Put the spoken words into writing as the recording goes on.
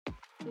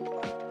Hey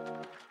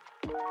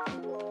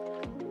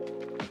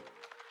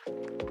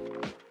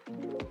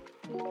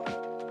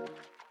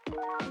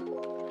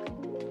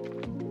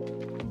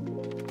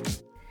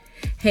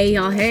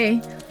y'all,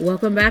 hey!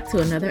 Welcome back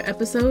to another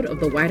episode of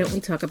the Why Don't We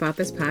Talk About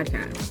This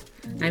podcast.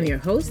 I'm your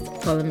host,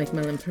 Paula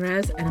McMillan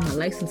Perez, and I'm a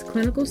licensed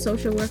clinical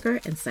social worker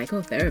and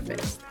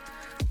psychotherapist.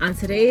 On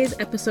today's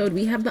episode,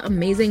 we have the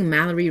amazing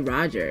Mallorie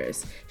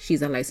Rodgers.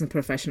 She's a licensed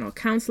professional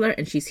counselor,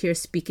 and she's here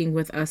speaking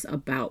with us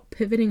about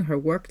pivoting her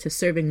work to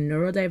serving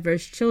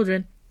neurodiverse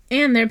children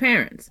and their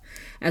parents,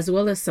 as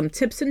well as some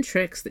tips and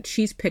tricks that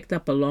she's picked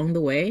up along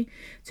the way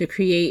to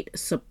create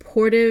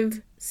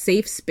supportive,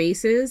 safe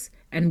spaces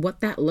and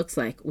what that looks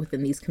like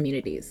within these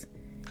communities.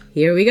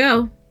 Here we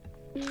go.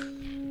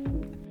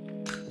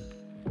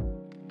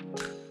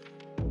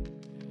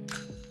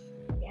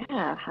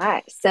 Yeah,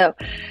 hi. So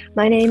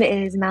my name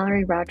is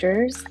Mallorie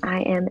Rodgers.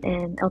 I am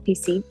an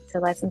LPC, so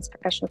licensed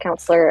professional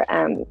counselor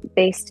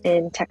based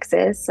in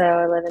Texas. So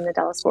I live in the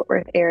Dallas-Fort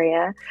Worth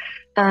area.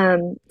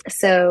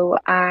 So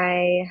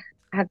I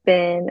have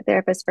been a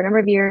therapist for a number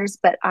of years,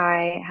 but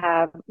I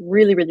have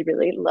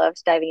really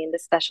loved diving into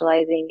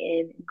specializing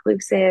in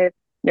inclusive,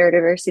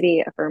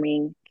 neurodiversity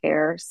affirming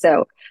care.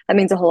 So that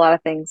means a whole lot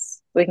of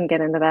things. We can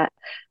get into that.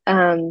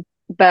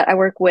 But I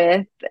work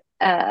with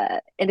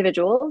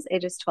individuals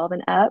ages 12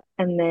 and up,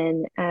 and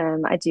then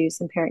I do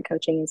some parent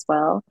coaching as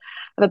well.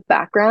 I have a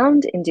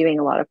background in doing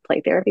a lot of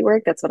play therapy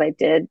work. That's what I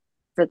did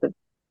for the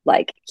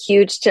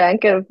huge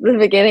chunk of the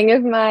beginning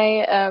of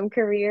my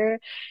career,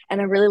 and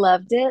I really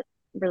loved it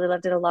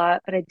a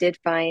lot. But I did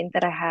find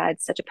that I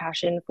had such a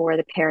passion for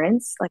the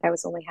parents. Like, I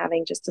was only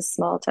having just a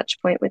small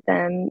touch point with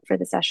them for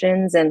the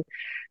sessions, and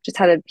just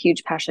had a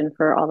huge passion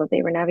for all that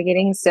they were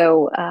navigating.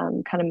 So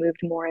kind of moved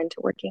more into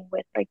working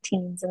with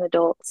teens and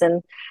adults,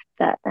 and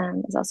that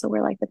is also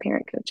where the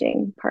parent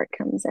coaching part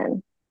comes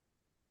in.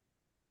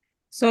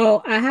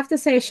 So I have to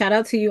say shout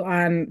out to you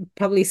on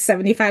probably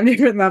 75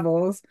 different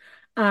levels.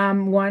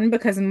 One,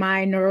 because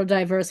my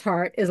neurodiverse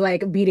heart is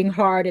beating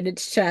hard in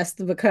its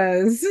chest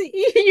because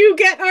you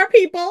get our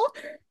people.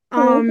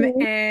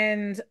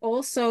 And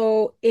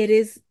also it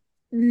is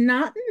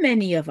not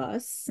many of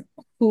us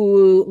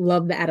who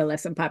love the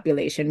adolescent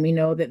population. We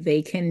know that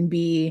they can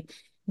be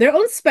their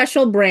own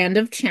special brand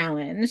of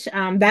challenge.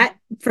 That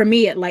for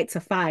me, it lights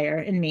a fire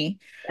in me.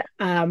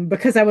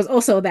 Because I was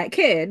also that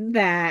kid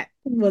that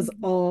was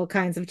all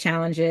kinds of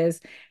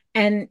challenges.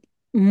 And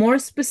more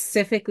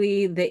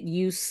specifically, that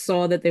you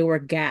saw that there were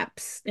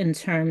gaps in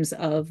terms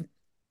of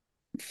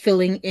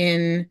filling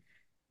in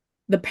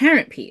the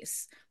parent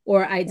piece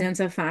or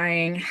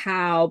identifying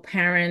how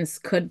parents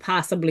could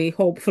possibly,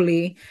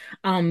 hopefully,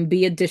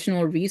 be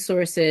additional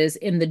resources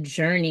in the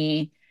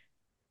journey,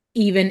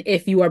 even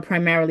if you are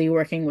primarily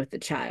working with the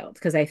child.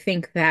 Because I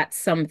think that's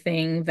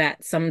something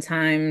that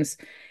sometimes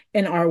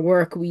in our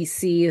work, we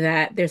see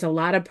that there's a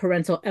lot of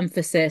parental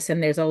emphasis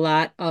and there's a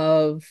lot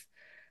of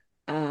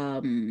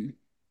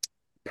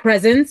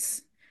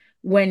presence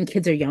when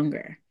kids are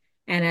younger.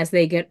 And as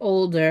they get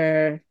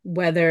older,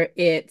 whether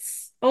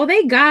it's, oh,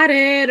 they got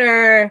it,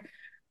 or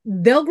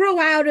they'll grow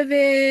out of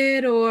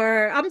it,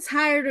 or I'm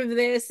tired of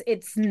this,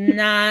 it's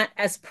not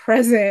as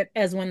present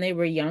as when they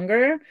were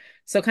younger.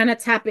 So kind of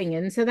tapping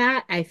into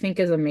that, I think,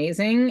 is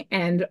amazing,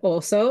 and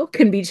also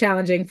can be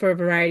challenging for a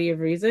variety of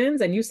reasons.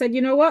 And you said,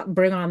 you know what,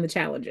 bring on the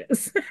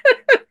challenges.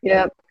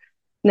 Yeah.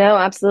 No,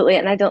 absolutely.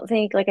 And I don't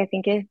think, I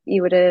think if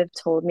you would have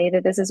told me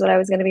that this is what I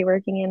was going to be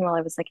working in while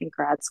I was in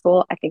grad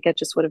school, I think I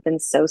just would have been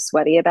so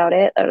sweaty about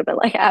it. I would have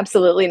been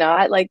absolutely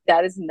not.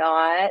 That is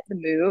not the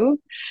move.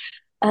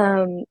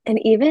 And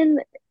even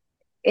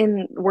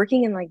in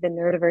working in the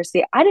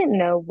neurodiversity, I didn't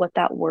know what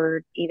that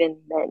word even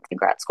meant in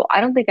grad school.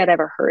 I don't think I'd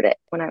ever heard it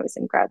when I was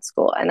in grad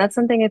school. And that's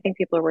something I think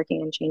people are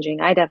working on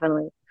changing. I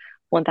definitely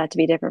want that to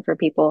be different for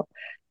people.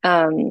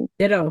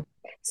 Ditto.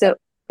 So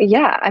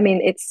yeah, I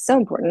mean, it's so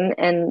important.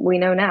 And we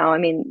know now, I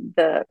mean,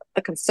 the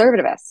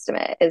conservative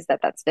estimate is that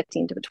that's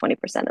 15 to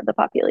 20% of the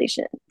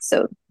population.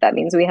 So that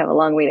means we have a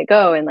long way to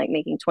go in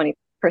making 20%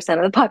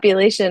 of the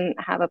population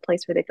have a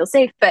place where they feel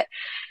safe. But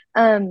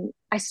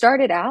I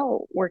started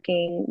out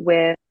working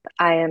with,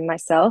 I am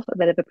myself a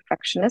bit of a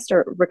perfectionist,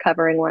 or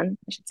recovering one,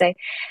 I should say.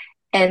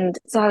 And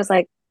so I was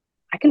like,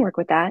 I can work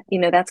with that.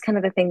 That's kind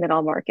of the thing that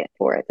I'll market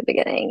for at the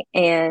beginning.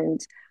 And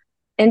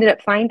ended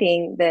up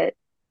finding that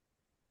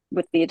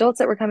with the adults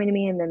that were coming to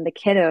me, and then the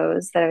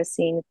kiddos that I was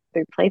seeing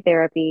through play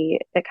therapy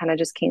that kind of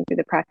just came through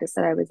the practice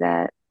that I was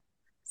at,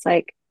 it's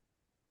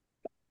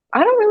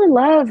I don't really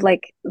love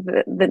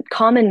the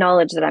common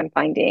knowledge that I'm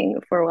finding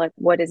for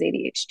what is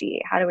ADHD,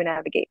 how do we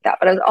navigate that.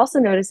 But I was also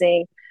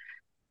noticing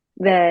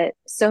that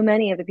so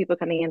many of the people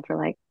coming in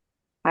for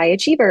high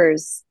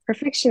achievers,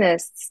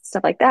 perfectionists,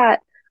 stuff like that,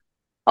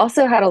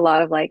 also had a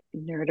lot of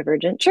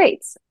neurodivergent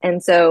traits.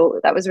 And so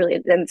that was really,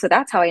 and so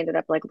that's how I ended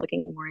up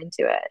looking more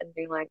into it and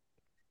being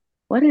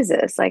what is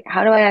this?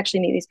 How do I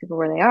actually meet these people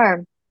where they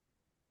are?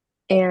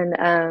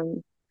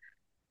 And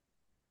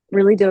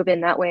really dove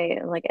in that way,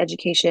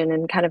 education,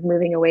 and kind of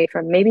moving away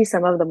from maybe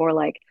some of the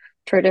more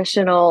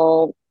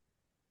traditional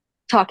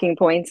talking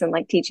points and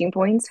like teaching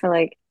points for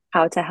like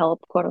how to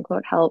help, quote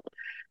unquote, help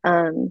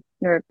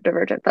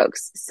neurodivergent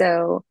folks.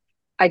 So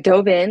I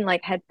dove in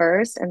like head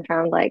first and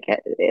found like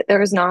there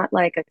was not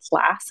like a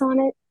class on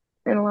it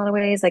in a lot of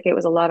ways. Like it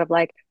was a lot of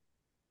like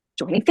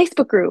joining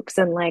Facebook groups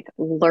and like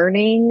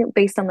learning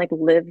based on like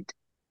lived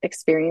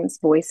experience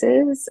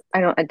voices.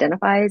 I don't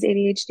identify as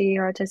ADHD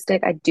or autistic.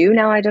 I do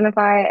now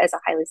identify as a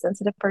highly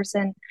sensitive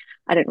person.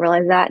 I didn't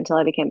realize that until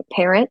I became a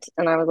parent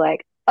and I was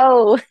like,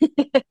 oh,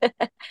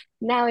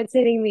 now it's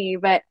hitting me.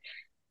 But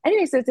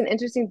anyway, so it's an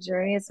interesting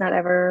journey. It's not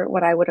ever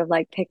what I would have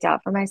like picked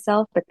out for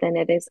myself, but then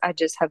it is, I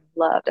just have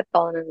loved, I've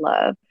fallen in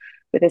love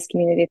with this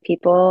community of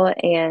people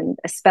and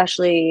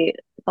especially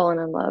fallen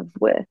in love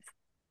with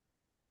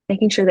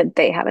making sure that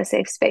they have a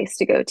safe space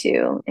to go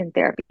to in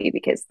therapy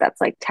because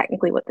that's like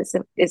technically what this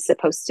is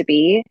supposed to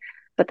be.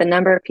 But the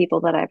number of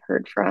people that I've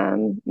heard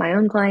from my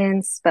own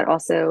clients, but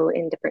also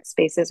in different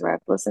spaces where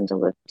I've listened to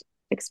lived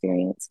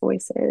experience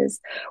voices,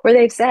 where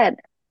they've said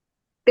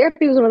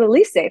therapy was one of the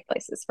least safe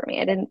places for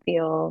me. I didn't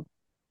feel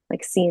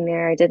like seen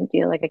there. I didn't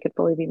feel like I could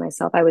fully be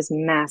myself. I was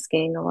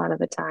masking a lot of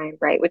the time,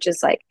 right? Which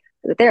is like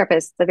the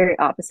therapist, the very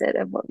opposite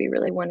of what we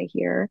really want to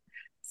hear.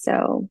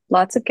 So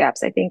lots of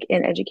gaps, I think,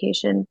 in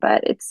education,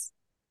 but it's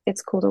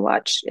cool to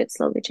watch it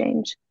slowly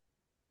change.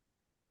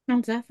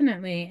 No,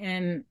 definitely.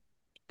 And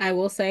I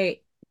will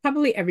say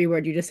probably every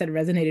word you just said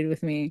resonated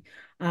with me.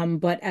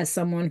 But as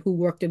someone who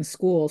worked in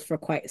schools for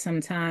quite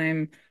some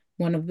time,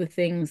 one of the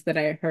things that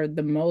I heard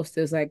the most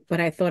is like, but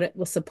I thought it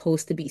was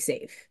supposed to be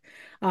safe.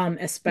 Yeah.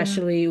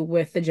 Especially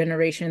with the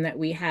generation that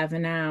we have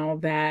now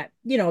that,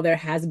 there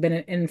has been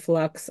an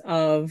influx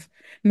of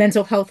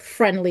mental health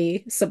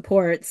friendly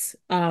supports.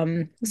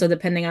 So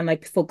depending on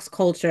like folks'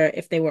 culture,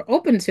 if they were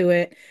open to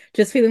it,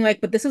 just feeling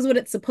like, but this is what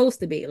it's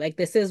supposed to be. Like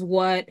this is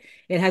what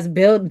it has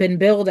been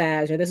billed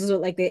as, or this is what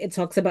like it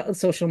talks about on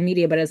social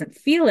media, but it doesn't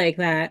feel like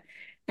that.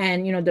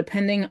 And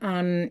depending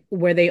on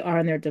where they are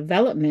in their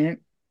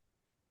development,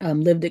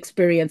 lived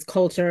experience,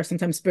 culture,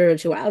 sometimes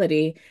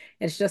spirituality,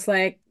 it's just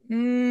like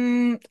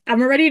I'm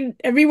already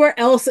everywhere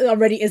else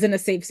already isn't a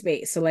safe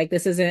space. So like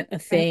this isn't a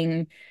Right.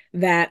 thing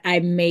that I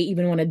may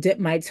even want to dip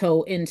my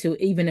toe into,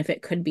 even if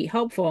it could be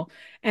helpful.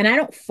 And I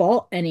don't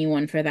fault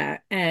anyone for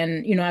that.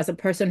 And as a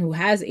person who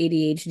has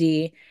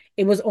ADHD,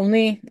 it was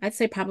only, I'd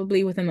say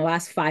probably within the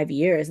last 5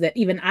 years that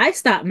even I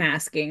stopped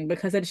masking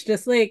because it's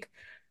just like,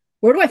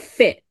 where do I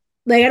fit?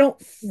 Like I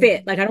don't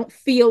fit. Mhm. Like I don't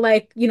feel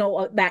like,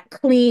 that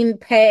clean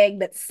peg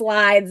that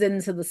slides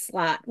into the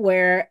slot.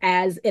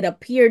 Whereas it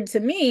appeared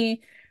to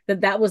me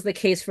that that was the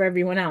case for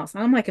everyone else.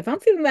 And I'm like, if I'm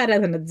feeling that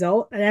as an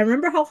adult, and I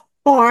remember how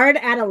hard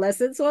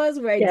adolescence was,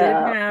 where I didn't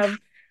Yeah. have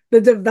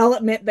the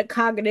development, the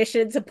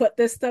cognition to put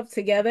this stuff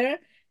together,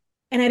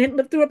 and I didn't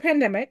live through a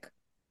pandemic.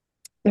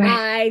 Right.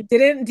 I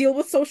didn't deal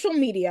with social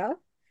media.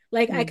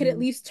 Like I could at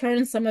Hmm. least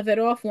turn some of it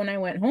off when I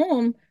went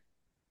home.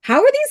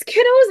 How are these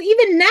kiddos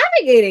even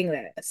navigating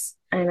this?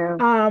 I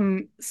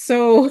know.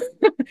 So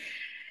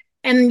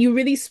and you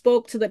really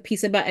spoke to the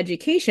piece about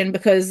education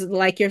because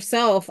like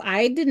yourself,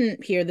 I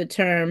didn't hear the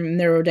term Mhm.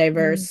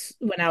 neurodiverse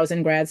when I was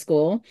in grad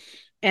school.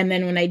 And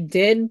then when I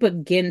did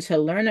begin to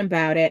learn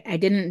about it, I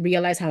didn't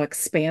realize how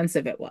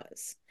expansive it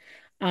was.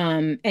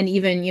 And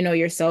even,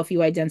 yourself,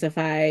 you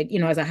identified,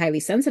 as a highly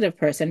sensitive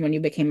person when you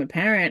became a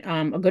parent.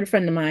 A good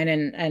friend of mine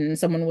and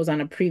someone was on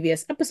a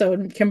previous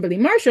episode, Kimberly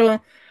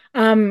Marshall.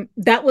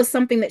 That was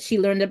something that she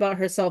learned about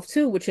herself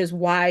too, which is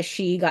why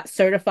she got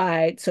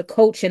certified to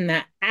coach in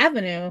that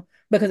avenue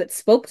because it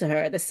spoke to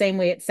her the same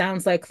way it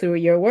sounds like through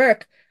your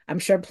work. I'm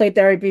sure play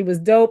therapy was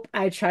dope.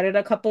 I tried it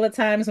a couple of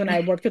times when I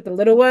worked with the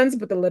little ones,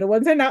 but the little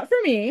ones are not for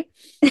me.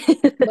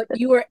 But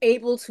you were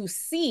able to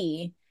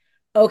see,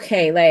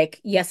 okay, like,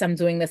 yes, I'm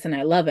doing this and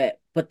I love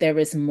it, but there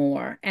is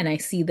more. And I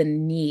see the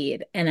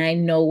need and I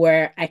know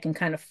where I can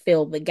kind of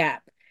fill the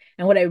gap.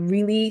 And what I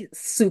really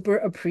super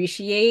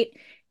appreciate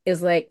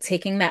is like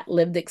taking that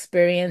lived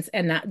experience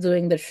and not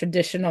doing the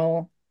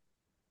traditional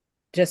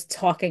just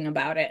talking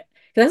about it.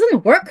 It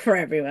doesn't work for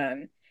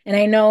everyone. And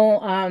I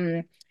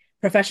know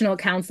professional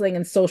counseling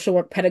and social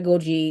work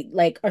pedagogy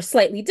like are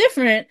slightly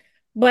different,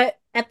 but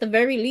at the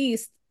very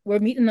least, we're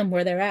meeting them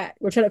where they're at.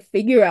 We're trying to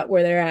figure out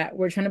where they're at.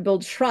 We're trying to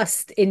build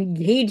trust,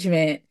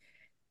 engagement.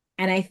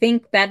 And I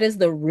think that is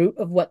the root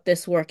of what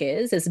this work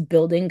is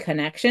building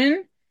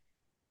connection.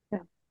 Yeah.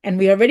 And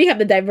we already have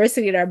the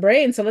diversity in our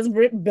brain, so let's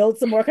build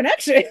some more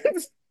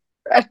connections.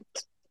 Right.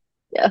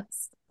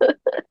 Yes.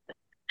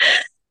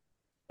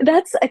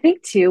 That's, I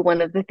think, too,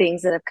 one of the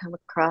things that I've come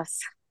across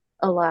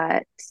a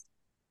lot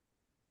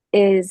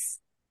is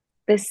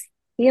this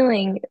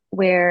feeling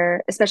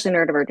where, especially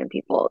neurodivergent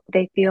people,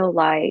 they feel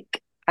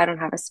like I don't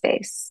have a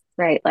space,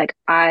 right?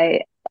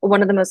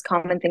 One of the most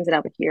common things that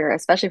I would hear,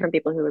 especially from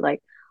people who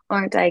like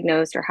aren't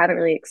diagnosed or haven't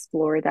really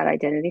explored that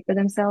identity for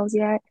themselves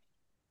yet,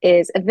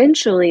 is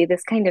eventually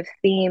this kind of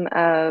theme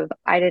of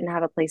I didn't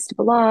have a place to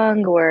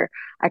belong or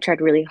I tried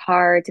really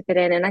hard to fit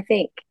in. And I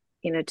think,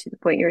 to the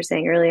point you were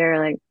saying earlier,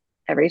 like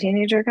every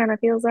teenager kind of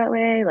feels that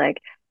way.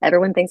 Like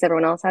everyone thinks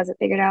everyone else has it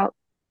figured out.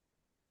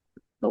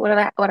 But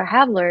what I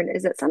have learned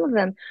is that some of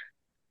them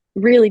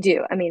really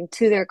do. I mean,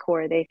 to their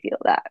core, they feel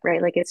that,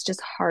 right? Like it's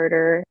just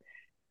harder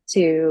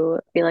to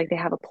feel like they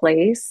have a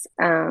place.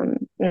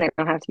 And they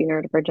don't have to be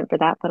neurodivergent for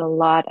that, but a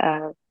lot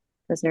of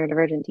those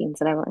neurodivergent teens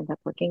that I will end up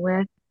working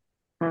with,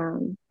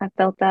 have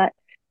felt that.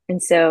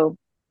 And so,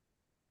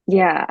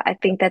 yeah, I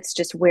think that's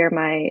just where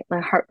my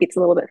heart beats a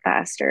little bit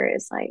faster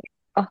is like,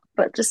 oh,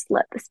 but just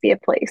let this be a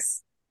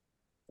place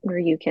where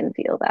you can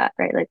feel that,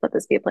 right? Like let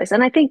this be a place.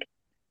 And I think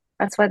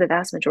that's why the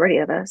vast majority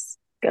of us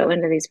go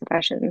into these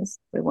professions.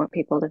 We want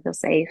people to feel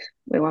safe.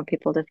 We want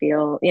people to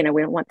feel, we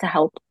don't want to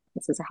help.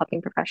 This is a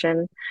helping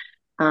profession,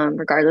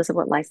 regardless of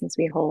what license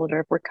we hold or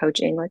if we're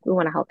coaching. Like we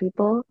want to help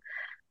people.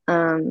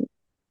 Um,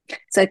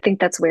 so I think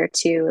that's where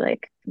too,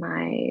 like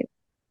my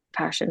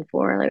passion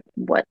for like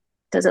what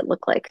does it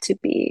look like to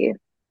be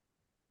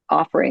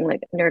offering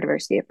like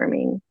neurodiversity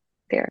affirming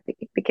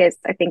therapy, because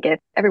I think if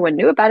everyone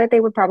knew about it, they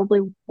would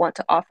probably want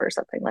to offer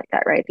something like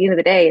that, right? At the end of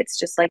the day, it's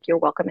just like you're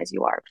welcome as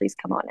you are. Please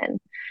come on in.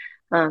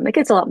 It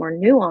gets a lot more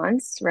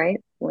nuanced,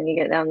 right, when you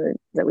get down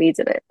the weeds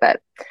of it.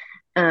 But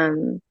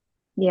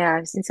yeah,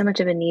 I've seen so much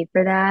of a need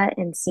for that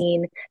and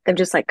seen them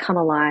just like come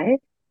alive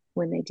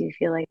when they do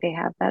feel like they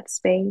have that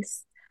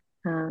space,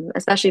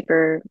 especially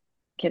for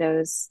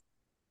kiddos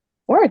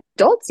or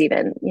adults,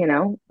 even,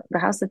 the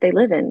house that they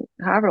live in,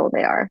 however old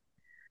they are,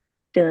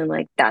 feeling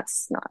like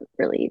that's not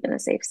really even a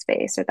safe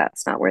space or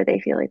that's not where they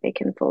feel like they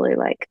can fully,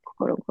 like,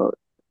 quote unquote,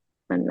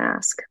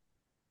 unmask.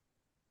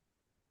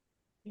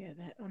 Yeah,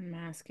 that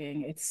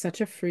unmasking, it's such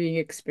a freeing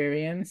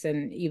experience.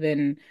 And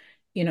even,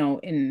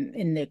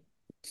 in the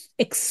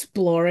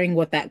exploring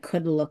what that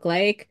could look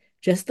like,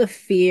 just the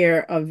fear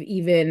of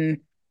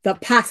even the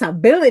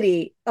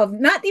possibility of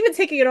not even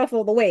taking it off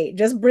all the way,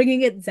 just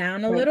bringing it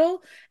down a Right.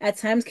 little at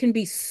times can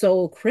be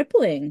so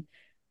crippling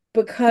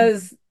Mm-hmm.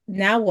 because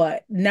now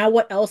what? Now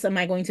what else am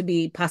I going to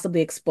be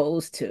possibly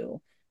exposed to?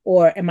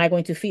 Or am I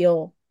going to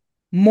feel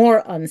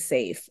more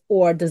unsafe?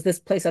 Or does this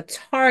place a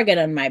target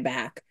on my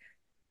back?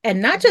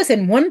 And not just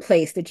in one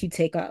place that you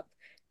take up,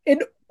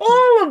 in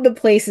all of the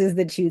places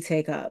that you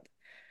take up.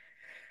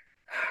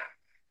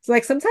 It's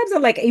like sometimes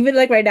I'm like, even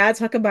like right now, I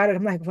talk about it,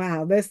 I'm like,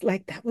 wow, this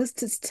like that was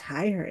just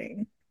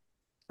tiring.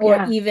 Or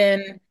Yeah.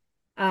 even,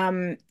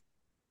 um,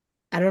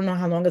 I don't know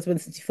how long it's been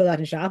since you filled out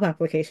a job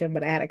application,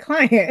 but I had a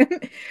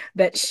client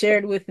that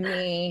shared with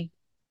me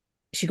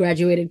she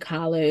graduated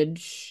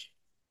college.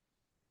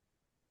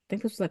 I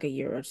think this was like a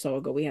year or so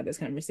ago. We had this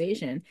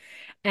conversation,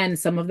 and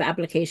some of the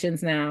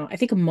applications now, I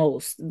think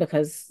most,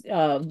 because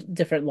of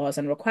different laws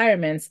and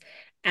requirements,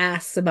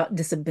 asks about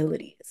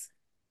disabilities.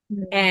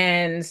 Mm-hmm.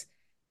 And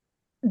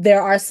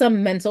there are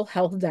some mental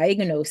health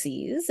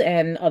diagnoses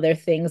and other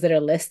things that are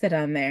listed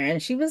on there.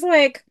 And she was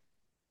like,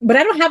 but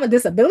I don't have a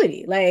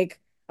disability. Like,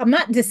 I'm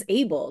not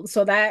disabled.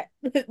 So that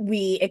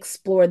we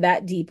explored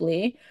that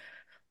deeply.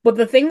 But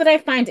the thing that I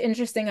find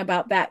interesting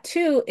about that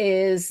too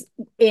is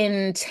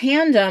in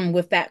tandem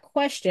with that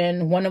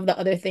question, one of the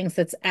other things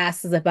that's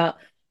asked is about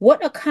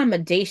what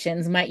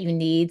accommodations might you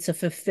need to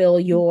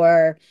fulfill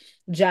your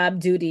job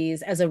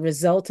duties as a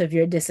result of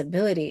your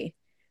disability?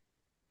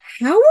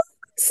 How are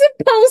we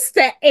supposed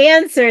to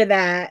answer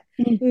that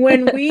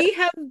when we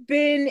have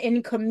been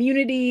in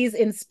communities,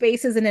 in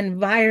spaces, and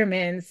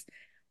environments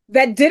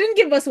that didn't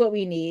give us what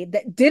we need,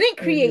 that didn't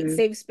create Mm-hmm.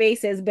 safe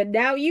spaces, but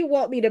now you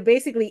want me to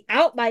basically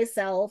out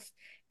myself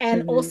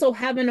and Mm-hmm. also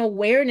have an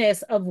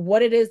awareness of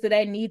what it is that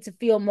I need to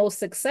feel most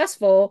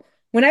successful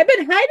when I've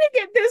been hiding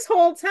it this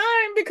whole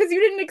time because you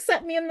didn't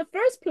accept me in the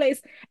first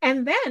place.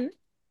 And then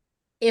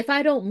if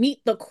I don't meet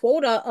the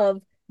quota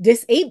of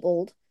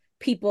disabled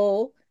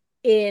people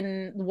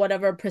in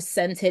whatever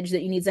percentage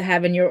that you need to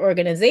have in your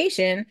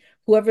organization,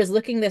 whoever's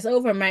looking this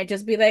over might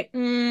just be like,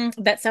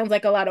 that sounds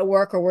like a lot of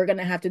work, or we're going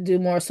to have to do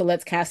more. So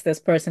let's cast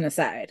this person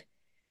aside.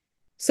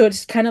 So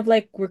it's kind of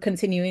like we're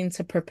continuing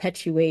to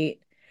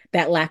perpetuate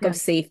that lack Yeah. of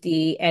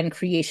safety and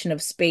creation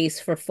of space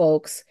for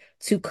folks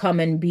to come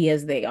and be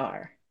as they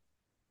are.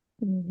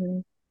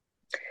 Mm-hmm.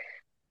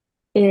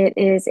 It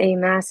is a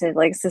massive,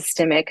 like,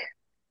 systemic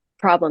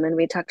problem. And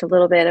we talked a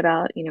little bit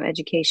about,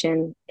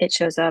 education. It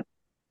shows up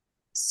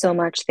so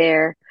much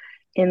there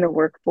in the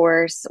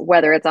workforce,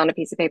 whether it's on a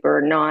piece of paper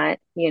or not,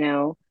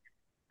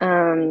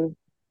 um,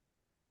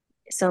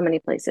 so many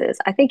places.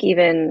 I think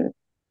even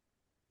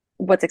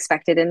what's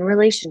expected in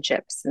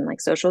relationships and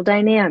like social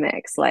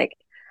dynamics, like,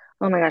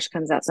 oh my gosh,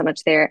 comes out so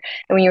much there.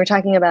 And when you were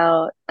talking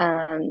about,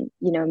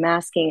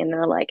 masking and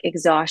the like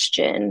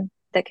exhaustion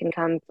that can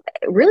come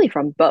really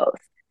from both,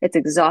 it's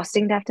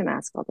exhausting to have to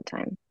mask all the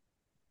time.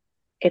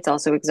 It's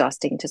also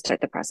exhausting to start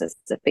the process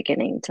of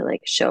beginning to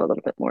like show a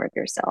little bit more of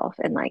yourself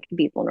and like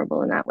be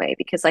vulnerable in that way.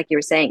 Because, like you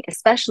were saying,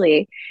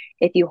 especially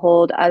if you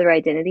hold other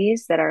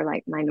identities that are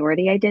like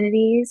minority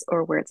identities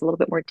or where it's a little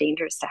bit more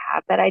dangerous to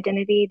have that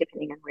identity,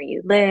 depending on where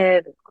you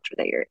live and the culture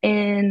that you're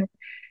in,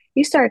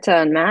 you start to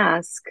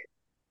unmask.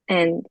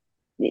 And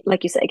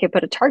like you said, it can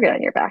put a target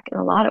on your back in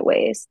a lot of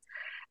ways.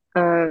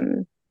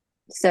 Um,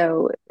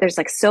 so there's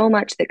like so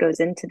much that goes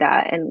into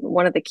that. And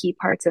one of the key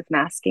parts of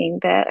masking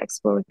that I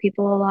explore with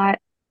people a lot,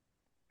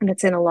 and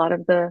it's in a lot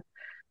of the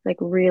like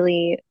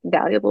really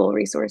valuable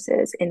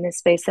resources in this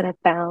space that I've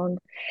found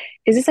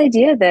is this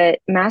idea that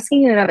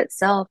masking in and of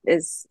itself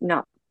is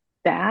not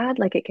bad.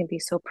 Like it can be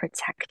so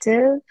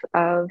protective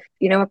of,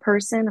 a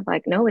person of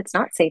like, no, it's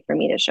not safe for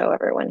me to show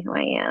everyone who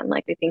I am.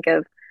 Like we think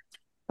of,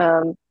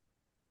 um,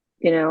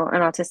 an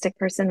autistic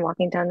person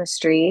walking down the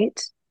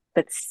street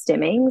that's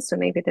stimming. So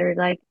maybe they're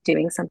like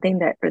doing something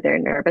that for their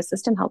nervous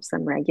system helps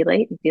them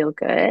regulate and feel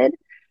good.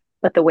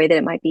 But the way that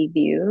it might be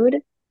viewed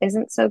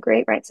isn't so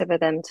great, right? So for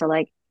them to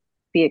like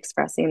be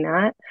expressing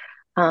that.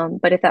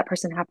 But if that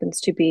person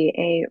happens to be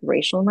a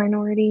racial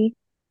minority,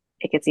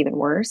 it gets even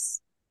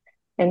worse.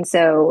 And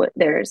so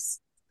there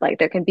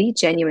can be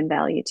genuine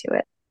value to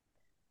it.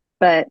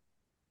 But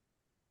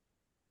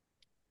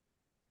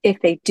if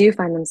they do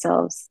find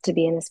themselves to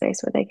be in a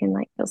space where they can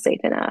like feel safe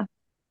enough,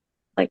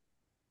 like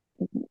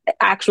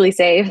actually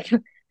safe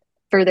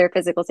for their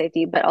physical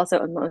safety, but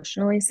also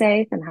emotionally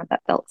safe and have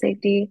that felt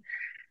safety,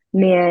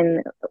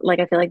 man,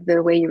 like I feel like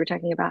the way you were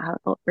talking about how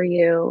it felt for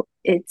you,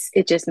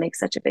 it just makes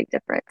such a big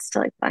difference to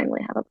like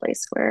finally have a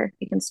place where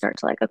you can start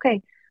to like,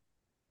 okay.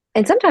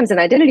 And sometimes an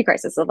identity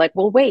crisis of like,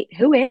 well, wait,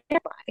 who am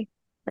I?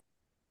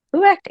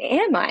 Who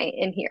am I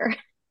in here?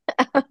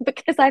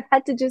 Because I've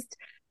had to just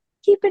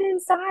keep it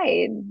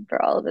inside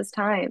for all of this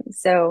time.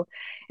 So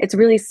it's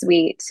really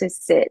sweet to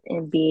sit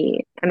and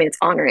be, I mean, it's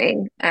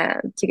honoring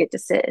to get to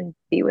sit and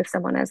be with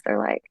someone as they're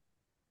like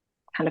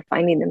kind of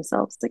finding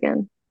themselves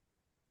again.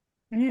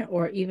 Yeah,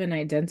 or even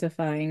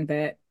identifying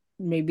that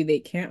maybe they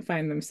can't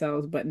find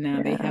themselves, but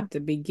now they Yeah. have to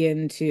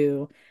begin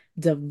to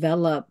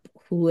develop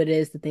who it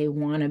is that they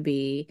want to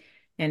be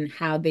and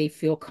how they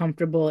feel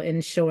comfortable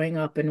in showing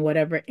up in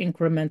whatever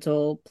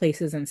incremental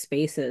places and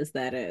spaces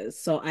that is.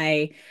 So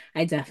I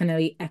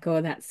definitely echo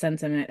that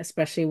sentiment,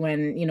 especially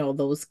when,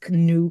 those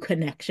new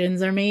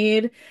connections are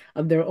made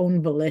of their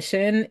own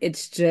volition.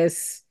 It's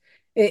just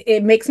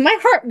it makes my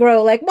heart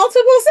grow like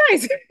multiple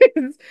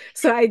sizes.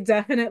 So I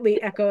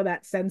definitely echo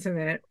that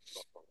sentiment.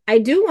 I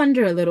do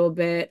wonder a little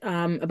bit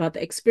about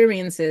the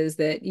experiences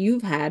that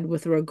you've had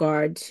with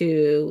regard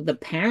to the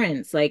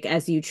parents, like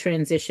as you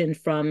transitioned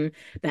from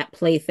that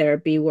play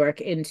therapy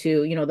work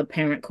into, the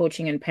parent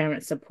coaching and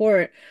parent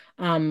support,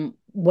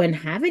 when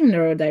having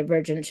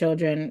neurodivergent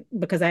children,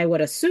 because I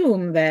would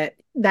assume that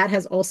that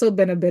has also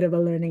been a bit of a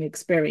learning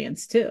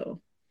experience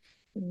too.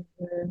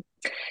 Mhm.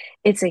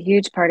 It's a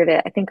huge part of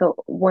it. I think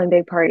one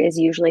big part is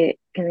usually,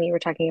 because you were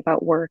talking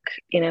about work,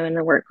 in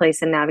the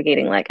workplace and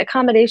navigating like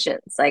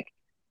accommodations. Like,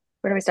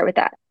 where do we start with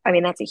that? I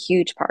mean, that's a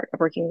huge part of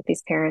working with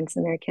these parents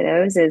and their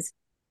kiddos is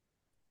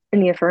in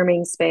the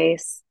affirming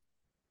space,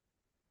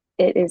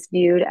 it is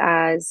viewed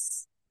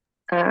as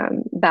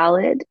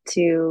valid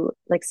to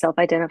like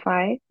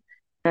self-identify.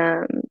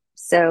 Um,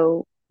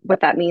 so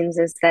what that means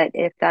is that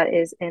if that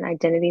is an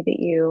identity that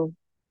you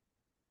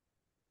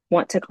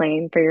want to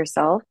claim for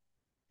yourself,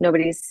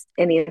 nobody's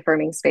in the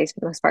affirming space for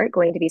the most part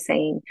going to be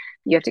saying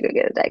you have to go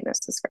get a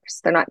diagnosis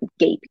first. They're not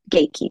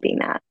gatekeeping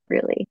that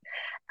really.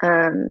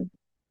 Um,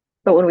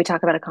 but when we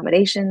talk about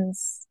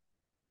accommodations,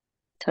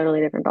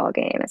 totally different ball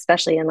game,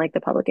 especially in like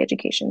the public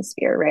education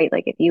sphere, right?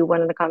 Like if you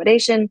want an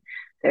accommodation,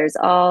 you've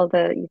got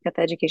the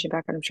education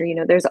background, I'm sure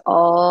there's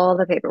all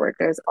the paperwork,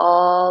 there's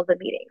all the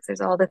meetings, there's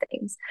all the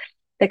things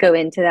that go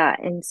into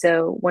that. And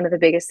so one of the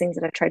biggest things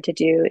that I've tried to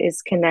do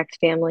is connect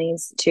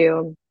families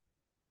to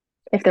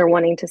if they're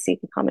wanting to seek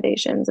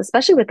accommodations,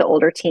 especially with the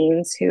older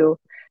teens who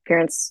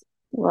parents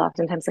will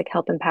oftentimes like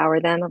help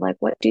empower them of like,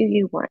 what do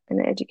you want in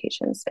the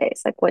education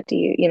space? Like, what do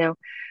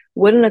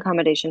would an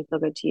accommodation feel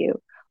good to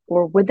you?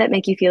 Or would that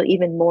make you feel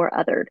even more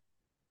othered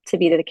to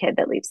be the kid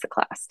that leaves the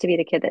class, to be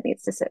the kid that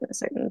needs to sit in a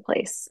certain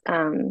place?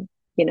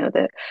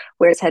 That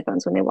wears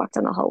headphones when they walk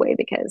down the hallway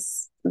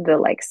because the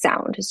like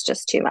sound is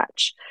just too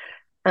much.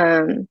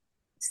 Um,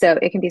 so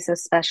it can be so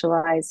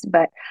specialized,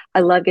 but I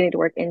love getting to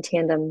work in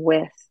tandem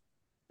with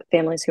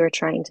families who are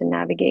trying to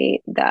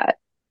navigate that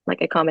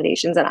like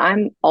accommodations. And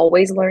I'm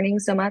always learning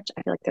so much.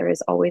 I feel like there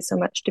is always so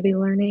much to be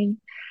learning.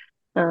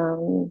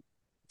 Um,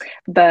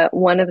 but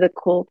one of the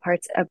cool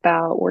parts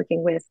about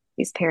working with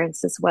these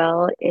parents as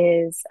well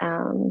is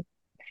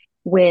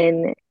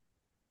when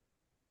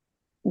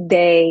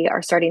they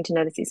are starting to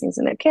notice these things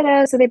in their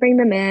kiddos. So they bring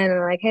them in and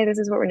like, hey, this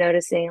is what we're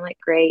noticing. I'm like,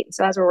 great.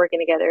 So as we're working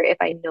together, if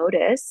I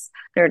notice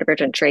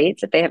neurodivergent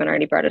traits, if they haven't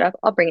already brought it up,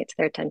 I'll bring it to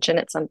their attention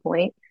at some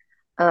point.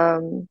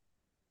 Um,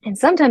 And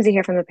sometimes you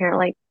hear from the parent,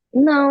 like,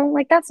 no,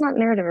 like that's not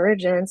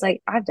neurodivergence.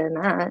 Like, I've done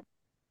that.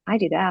 I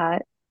do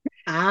that.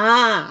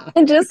 Ah,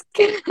 And just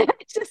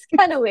just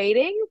kind of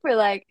waiting for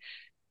like,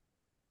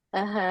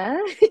 uh-huh.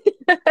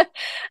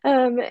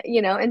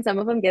 And some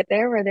of them get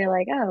there where they're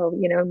like, oh,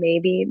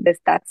 maybe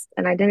that's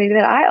an identity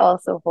that I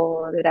also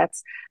hold, or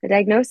that's a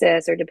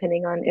diagnosis, or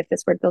depending on if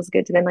this word feels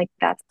good to them, like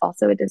that's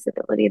also a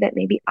disability that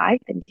maybe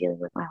I've been dealing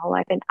with my whole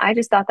life. And I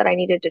just thought that I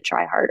needed to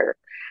try harder.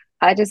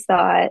 I just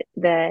thought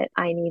that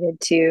I needed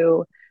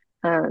to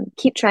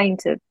keep trying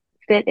to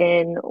fit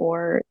in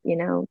or,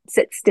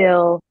 sit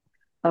still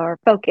or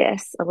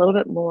focus a little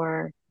bit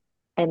more.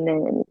 And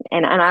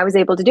I was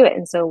able to do it.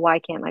 And so why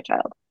can't my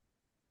child?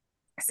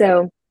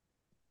 So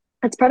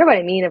That's part of what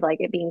I mean of like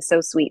it being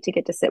so sweet to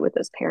get to sit with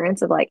those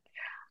parents of like,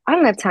 I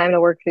don't have time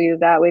to work through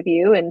that with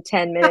you in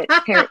 10-minute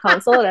parent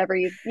consult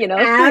every, 3 weeks.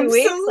 Like, Absolutely.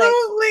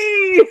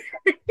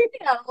 you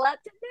got a lot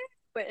to do.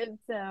 And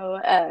so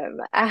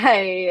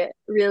I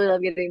really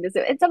love getting to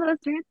sit. And some of those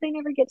parents, they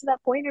never get to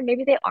that point, or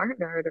maybe they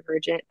aren't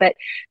neurodivergent. But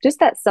just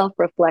that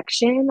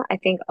self-reflection, I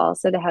think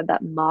also to have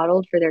that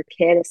modeled for their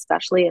kid,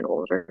 especially an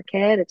older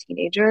kid, a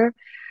teenager,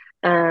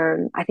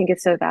 I think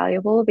it's so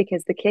valuable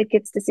because the kid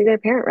gets to see their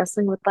parent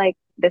wrestling with like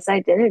this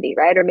identity,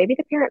 right? Or maybe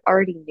the parent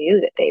already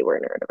knew that they were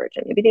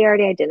neurodivergent. Maybe they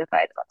already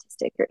identified as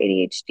autistic or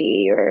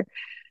ADHD, or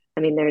I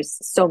mean, there's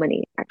so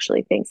many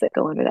actually things that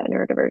go under that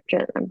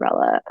neurodivergent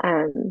umbrella.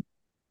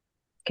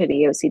 Could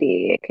be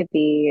OCD, it could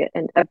be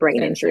a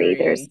brain injury.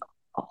 There's Sensory.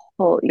 a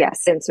whole, yeah,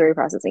 sensory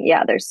processing.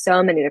 Yeah, there's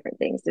so many different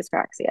things,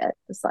 dyspraxia,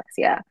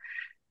 dyslexia,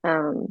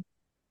 um,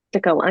 to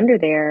go under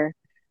there.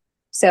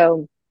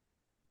 So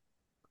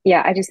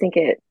yeah, I just think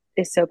it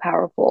is so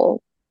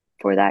powerful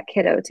for that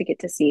kiddo to get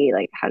to see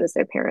like how does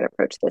their parent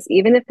approach this,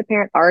 even if the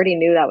parent already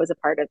knew that was a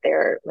part of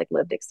their like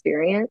lived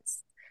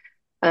experience.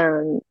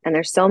 And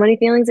there's so many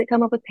feelings that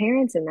come up with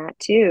parents in that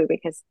too,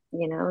 because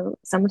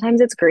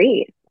sometimes it's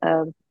grief.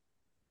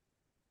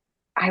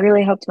 I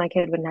really hoped my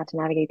kid wouldn't have to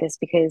navigate this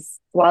because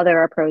while there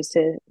are pros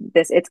to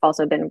this, it's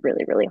also been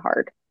really, really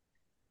hard.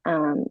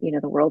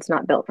 The world's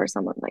not built for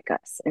someone like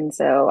us. And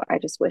so I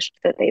just wished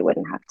that they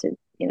wouldn't have to,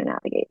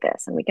 navigate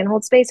this. And we can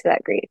hold space for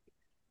that grief.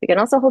 We can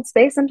also hold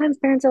space. Sometimes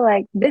parents are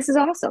like, this is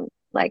awesome.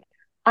 Like,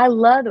 I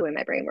love the way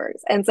my brain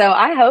works. And so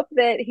I hope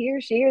that he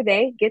or she or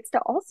they gets to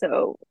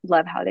also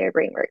love how their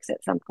brain works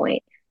at some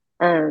point.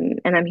 And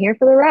I'm here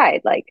for the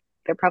ride. Like,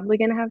 they're probably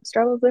going to have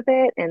struggles with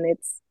it. And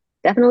it's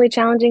definitely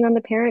challenging on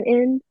the parent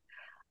end.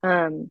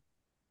 Um,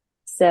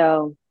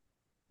 so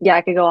yeah,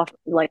 I could go off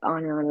like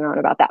on and on and on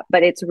about that,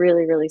 but it's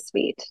really, really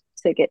sweet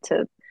to get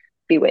to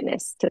be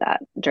witness to that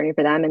journey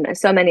for them. And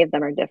so many of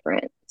them are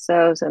different.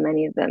 So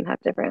many of them have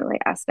different like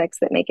aspects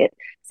that make it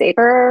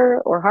safer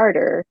or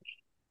harder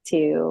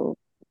to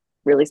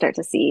really start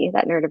to see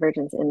that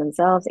neurodivergence in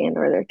themselves and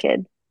or their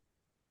kid.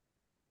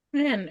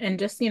 And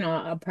just,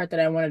 a part that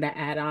I wanted to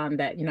add on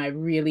that, that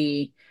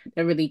really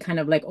kind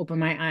of like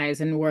opened my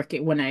eyes and work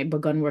it when I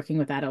begun working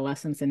with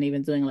adolescents and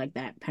even doing like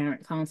that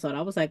parent consult.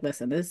 I was like,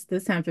 listen, this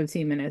 10,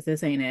 15 minutes,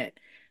 this ain't it.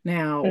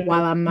 Now,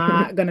 while I'm Mm-hmm.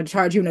 not gonna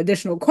charge you an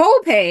additional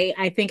copay,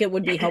 I think it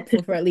would be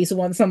helpful for at least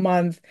once a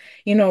month,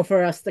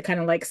 for us to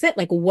kind of like sit,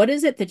 like, what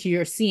is it that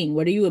you're seeing?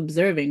 What are you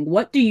observing?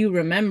 What do you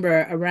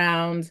remember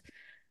around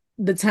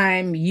the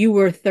time you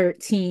were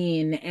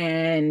 13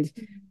 and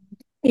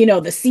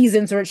the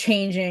seasons were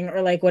changing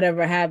or like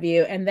whatever have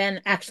you, and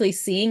then actually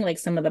seeing like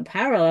some of the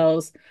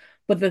parallels.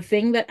 But the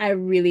thing that I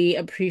really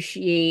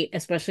appreciate,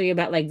 especially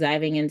about like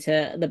diving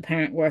into the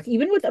parent work,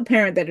 even with a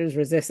parent that is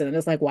resistant, and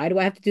it's like, why do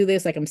I have to do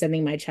this? Like, I'm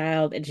sending my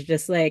child. It's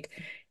just like,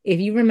 if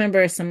you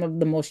remember some of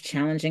the most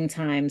challenging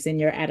times in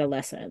your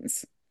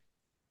adolescence,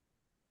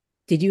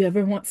 did you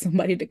ever want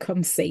somebody to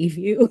come save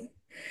you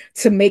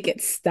to make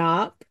it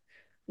stop?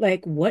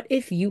 Like, what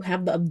if you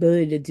have the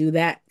ability to do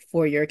that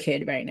for your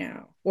kid right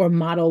now or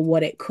model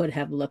what it could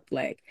have looked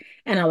like?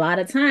 And a lot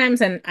of times,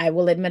 and I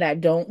will admit I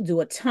don't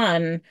do a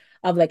ton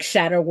of like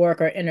shadow work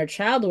or inner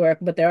child work,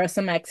 but there are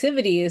some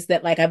activities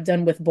that like I've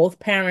done with both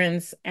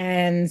parents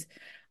and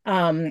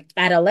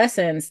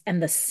adolescents,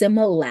 and the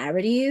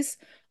similarities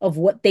of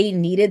what they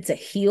needed to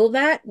heal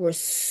that were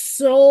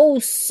so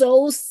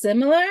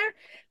similar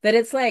that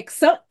it's like,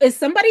 so is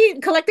somebody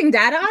collecting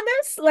data on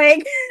this?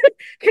 Like,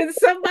 can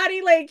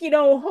somebody like,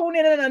 hone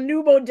in on a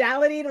new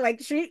modality to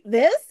like treat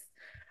this?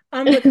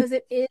 Because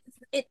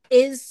it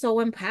is so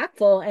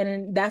impactful.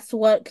 And that's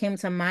what came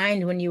to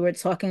mind when you were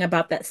talking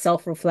about that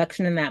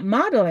self-reflection and that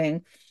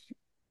modeling,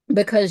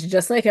 because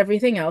just like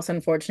everything else,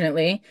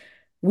 unfortunately,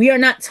 we are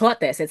not taught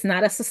this. It's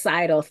not a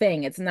societal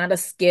thing. It's not a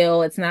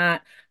skill. It's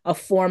not a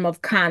form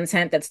of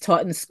content that's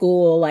taught in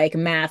school like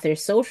math or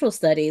social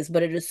studies,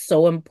 but it is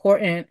so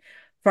important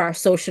for our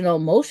social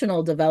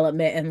emotional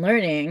development and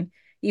learning,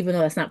 even though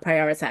that's not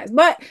prioritized.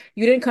 But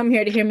you didn't come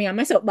here to hear me on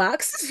my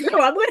soapbox, so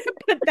I'm going to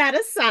put that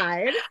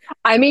aside.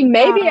 I mean,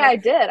 maybe Uh, I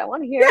did. I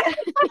want to hear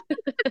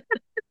it.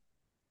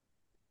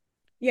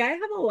 yeah, I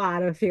have a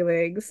lot of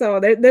feelings, so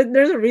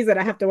there's a reason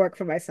I have to work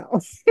for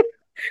myself.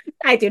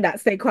 I do not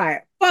stay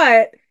quiet.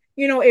 But,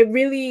 it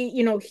really,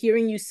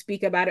 hearing you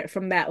speak about it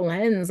from that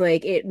lens,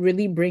 like it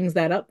really brings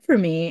that up for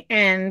me.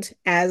 And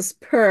as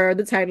per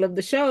the title of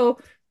the show,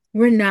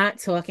 we're not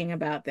talking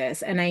about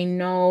this. And I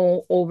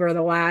know over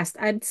the last,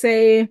 I'd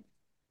say,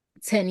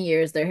 10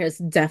 years, there has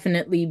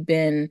definitely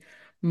been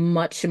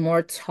much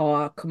more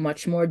talk,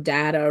 much more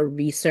data,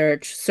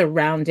 research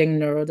surrounding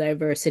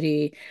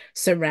neurodiversity,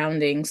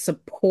 surrounding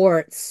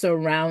support,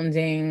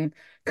 surrounding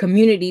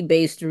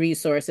community-based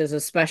resources,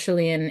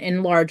 especially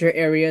in larger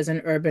areas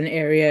and urban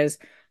areas,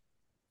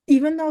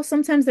 even though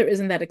sometimes there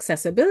isn't that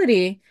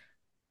accessibility.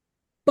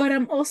 But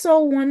I'm also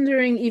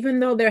wondering, even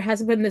though there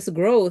has been this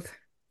growth,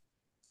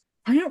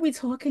 why aren't we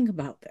talking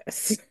about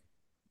this?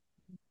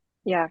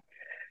 Yeah.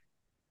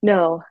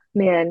 No,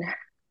 man.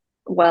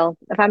 Well,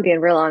 if I'm being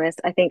real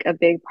honest, I think a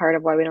big part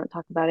of why we don't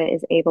talk about it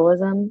is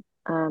ableism.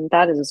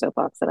 That is a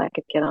soapbox that I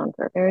could get on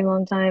for a very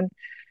long time.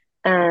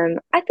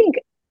 I think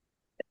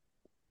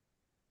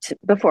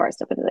before I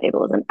step into the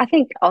ableism, I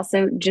think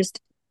also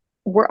just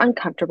we're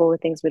uncomfortable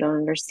with things we don't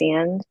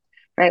understand,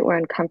 right? We're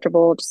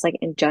uncomfortable, just like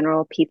in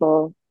general,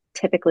 people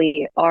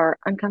typically are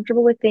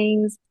uncomfortable with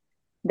things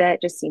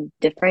that just seem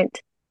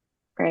different,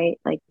 right?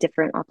 Like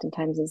different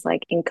oftentimes is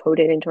like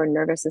encoded into our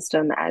nervous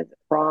system as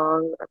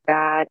wrong or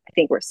bad. I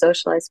think we're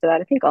socialized for that.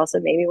 I think also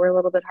maybe we're a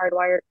little bit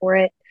hardwired for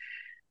it.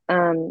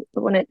 But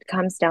when it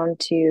comes down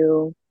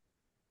to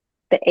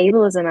the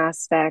ableism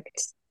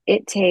aspect,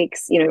 it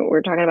takes,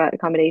 we're talking about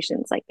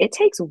accommodations, like it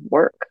takes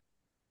work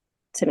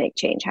to make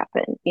change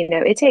happen.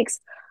 It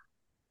takes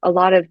a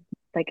lot of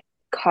like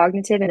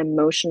cognitive and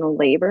emotional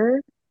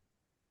labor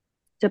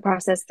to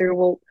process through,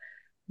 well,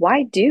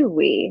 why do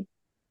we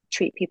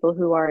treat people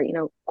who are,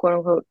 quote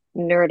unquote,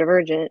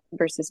 neurodivergent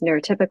versus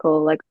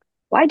neurotypical? Like,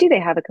 why do they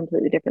have a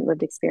completely different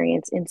lived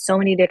experience in so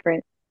many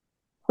different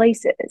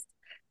places?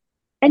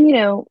 And,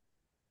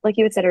 like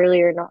you had said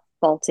earlier, not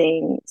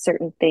faulting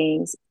certain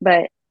things,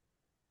 but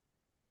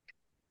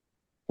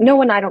no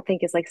one I don't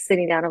think is like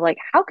sitting down of like,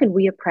 how can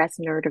we oppress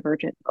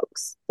neurodivergent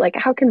folks? Like,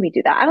 how can we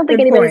do that? I don't think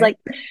Good anybody's point.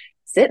 like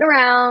sitting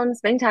around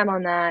spending time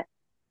on that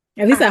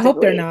At least I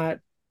hope they're actively.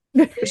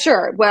 not.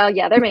 Sure. Well,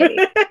 yeah, there may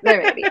be.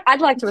 There may be.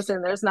 I'd like to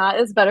assume there's not.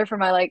 It's better for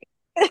my like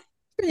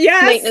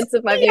Yes. maintenance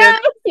of my view of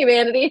Yes.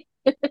 humanity.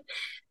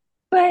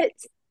 But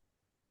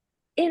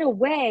in a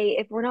way,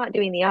 if we're not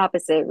doing the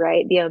opposite,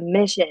 right? The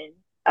omission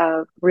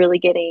of really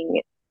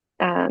getting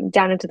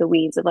down into the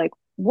weeds of like,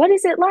 what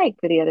is it like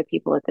for the other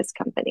people at this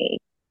company?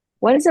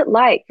 What is it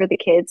like for the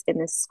kids in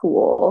this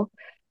school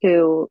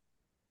who,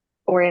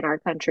 or in our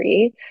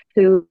country,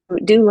 who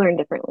do learn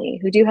differently,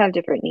 who do have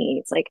different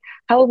needs? Like,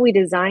 how have we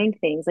designed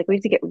things? Like, we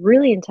have to get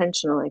really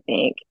intentional, I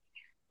think,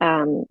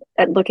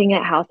 at looking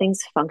at how things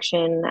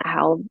function,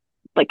 how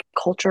like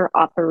culture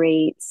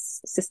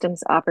operates,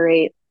 systems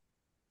operate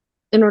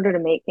in order to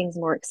make things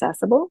more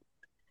accessible.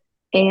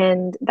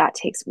 And that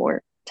takes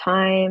more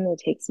time, it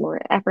takes more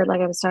effort,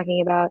 like I was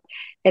talking about.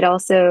 It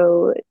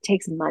also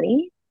takes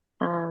money.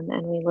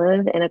 And we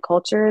live in a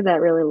culture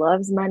that really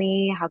loves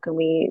money. How can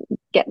we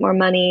get more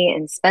money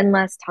and spend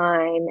less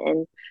time?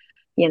 And,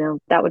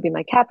 that would be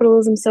my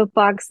capitalism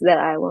soapbox that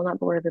I will not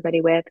bore everybody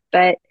with.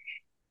 But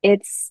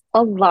it's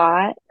a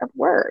lot of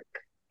work.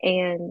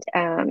 And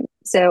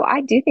so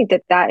I do think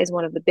that that is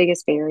one of the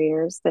biggest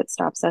barriers that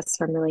stops us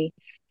from really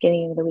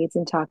getting into the weeds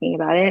and talking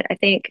about it. I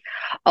think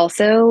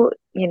also,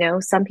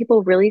 some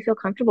people really feel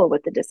comfortable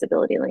with the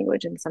disability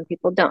language and some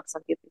people don't.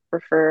 Some people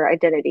prefer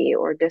identity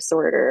or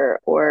disorder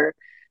or,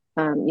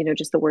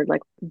 just the word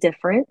like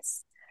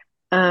difference.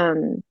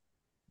 Um,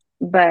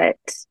 but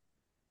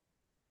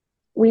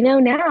we know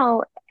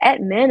now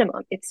at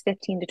minimum it's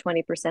 15 to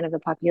 20% of the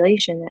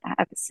population that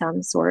have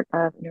some sort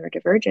of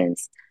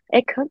neurodivergence.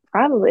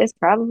 It's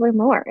probably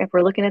more if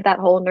we're looking at that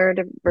whole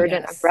neurodivergent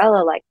Yes.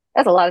 umbrella. Like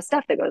that's a lot of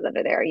stuff that goes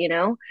under there,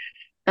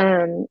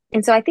 and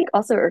so I think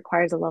also it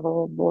requires a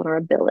level of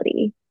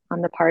vulnerability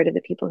on the part of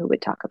the people who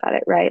would talk about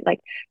it, right? Like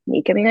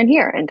me coming on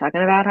here and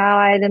talking about how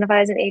I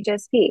identify as an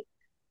HSP.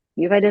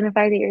 You've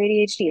identified that you're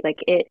ADHD. Like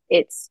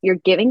it's you're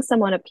giving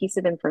someone a piece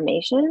of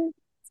information,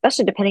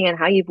 especially depending on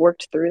how you've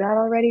worked through that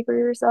already for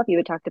yourself. You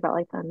had talked about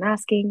like the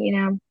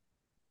unmasking,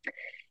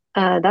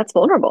 that's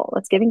vulnerable.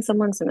 That's giving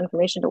someone some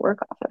information to work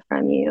off of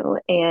from you.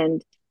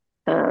 And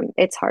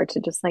it's hard to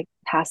just like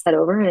pass that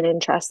over and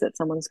entrust that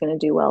someone's going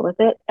to do well with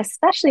it,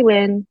 especially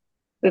when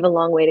we have a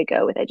long way to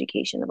go with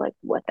education of like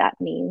what that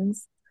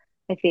means.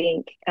 I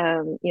think,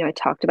 I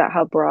talked about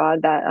how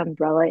broad that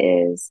umbrella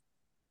is,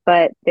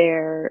 but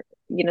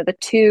the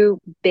two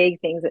big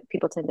things that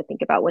people tend to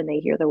think about when they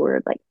hear the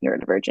word like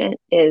neurodivergent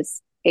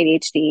is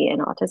ADHD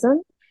and autism.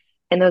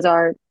 And those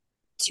are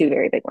two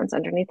very big ones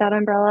underneath that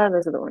umbrella.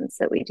 Those are the ones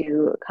that we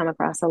do come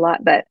across a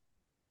lot. But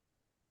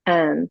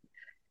um,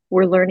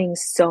 we're learning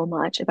so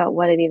much about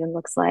what it even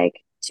looks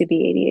like to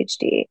be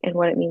ADHD and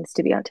what it means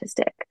to be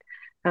autistic,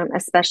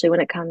 especially when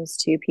it comes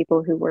to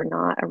people who were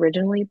not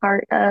originally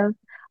part of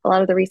a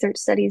lot of the research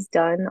studies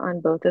done on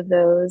both of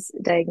those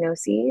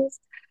diagnoses.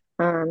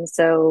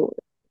 So,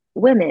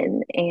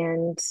 women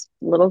and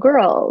little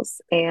girls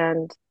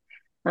and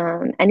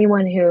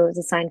anyone who is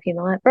assigned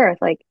female at birth,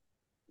 like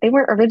they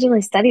weren't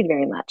originally studied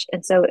very much.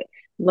 And so,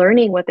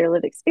 learning what their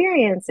lived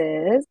experience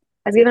is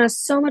has given us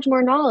so much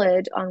more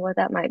knowledge on what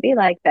that might be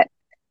like that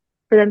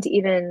for them to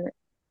even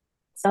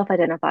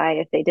self-identify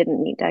if they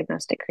didn't meet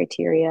diagnostic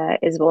criteria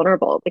is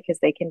vulnerable because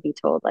they can be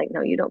told like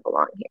no you don't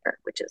belong here,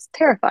 which is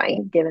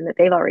terrifying given that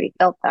they've already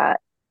felt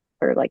that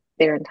for like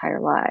their entire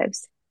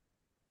lives.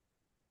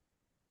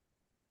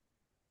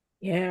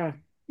 Yeah.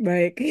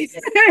 Like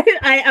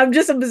I'm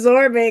just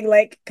absorbing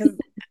like because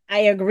I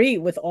agree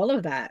with all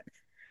of that.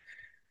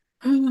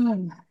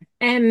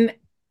 And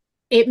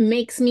it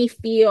makes me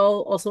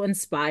feel also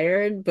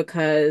inspired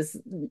because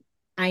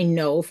I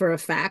know for a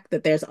fact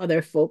that there's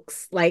other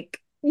folks like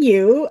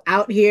you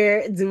out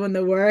here doing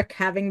the work,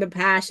 having the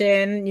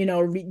passion,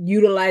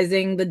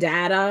 utilizing the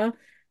data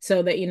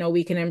so that,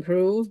 we can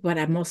improve. But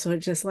I'm also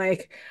just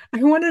like,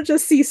 I want to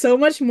just see so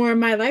much more in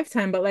my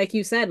lifetime. But like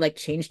you said, like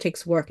change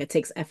takes work, it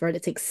takes effort,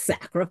 it takes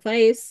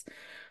sacrifice.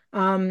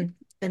 And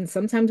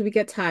sometimes we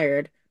get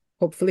tired.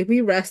 Hopefully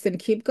we rest and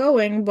keep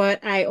going.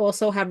 But I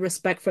also have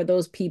respect for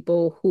those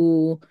people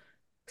who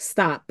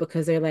stop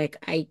because they're like,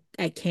 I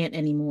can't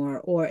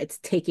anymore, or it's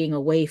taking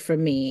away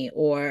from me,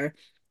 or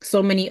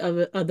so many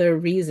other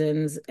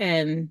reasons,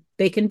 and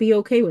they can be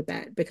okay with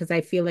that because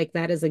I feel like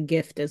that is a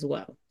gift as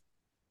well.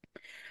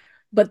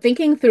 But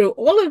thinking through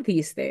all of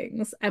these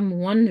things, I'm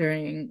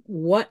wondering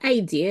what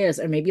ideas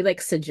or maybe like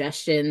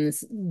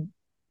suggestions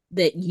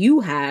that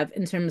you have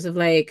in terms of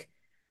like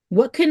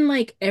what can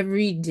like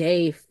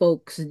everyday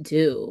folks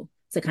do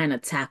to kind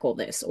of tackle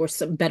this or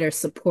some better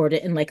support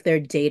it in like their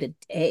day to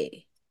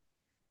day.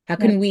 How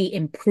Yeah. can we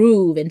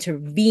improve,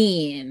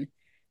 intervene,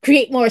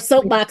 create more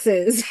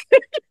soapboxes?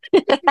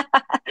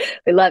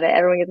 We love it.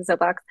 Everyone gets a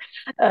soapbox,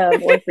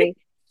 or three.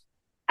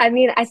 I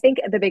mean, I think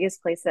the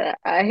biggest place that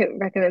I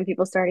recommend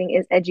people starting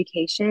is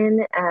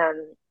education.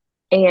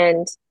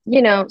 And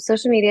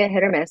social media,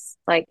 hit or miss.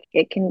 Like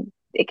it can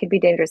be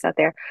dangerous out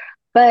there,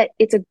 but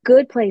it's a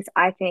good place,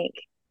 I think,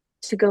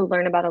 to go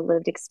learn about a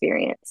lived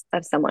experience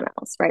of someone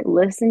else, right?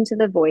 Listen to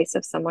the voice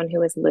of someone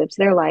who has lived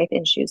their life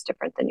in shoes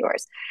different than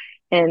yours.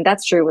 And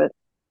that's true with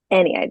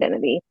any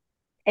identity,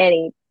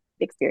 any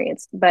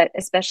experience, but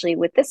especially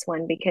with this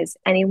one, because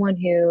anyone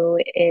who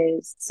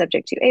is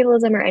subject to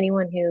ableism or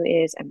anyone who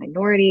is a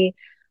minority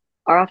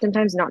are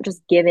oftentimes not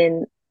just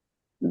given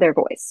their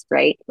voice,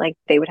 right? Like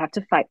they would have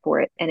to fight for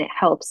it. And it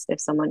helps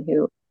if someone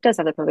who does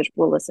have the privilege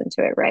will listen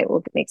to it, right?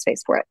 Will make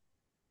space for it.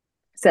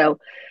 So,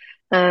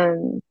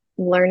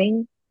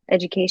 learning,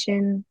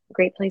 education,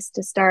 great place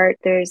to start.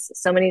 There's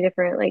so many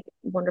different, like,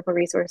 wonderful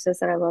resources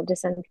that I love to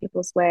send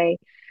people's way.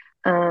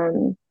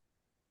 Um,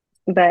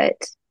 but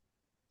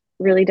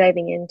really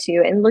diving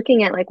into and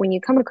looking at, like, when you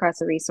come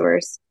across a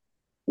resource,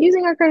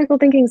 using our critical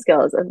thinking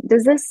skills.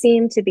 Does this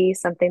seem to be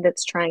something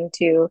that's trying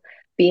to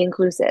be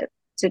inclusive,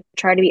 to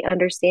try to be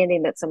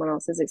understanding that someone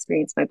else's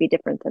experience might be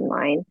different than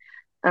mine?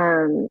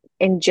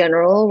 In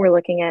general, we're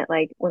looking at,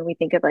 like, when we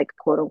think of, like,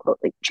 quote unquote,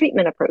 like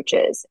treatment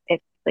approaches, if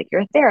like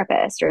you're a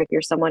therapist or if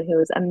you're someone who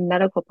is a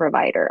medical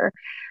provider,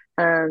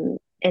 in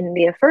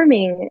the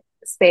affirming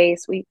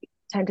space, we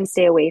tend to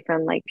stay away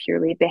from like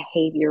purely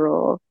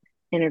behavioral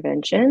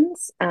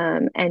interventions,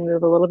 and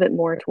move a little bit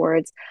more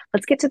towards,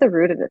 let's get to the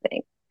root of the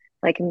thing.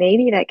 Like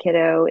maybe that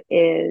kiddo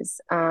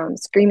is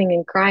screaming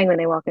and crying when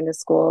they walk into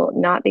school,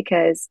 not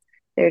because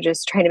they're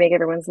just trying to make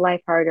everyone's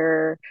life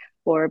harder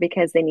or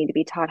because they need to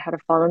be taught how to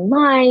fall in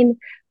line,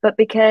 but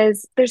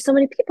because there's so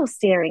many people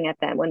staring at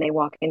them when they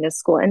walk into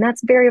school. And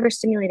that's very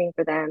overstimulating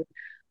for them,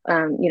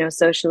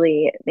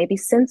 socially, maybe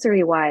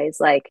sensory wise,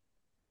 like,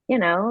 you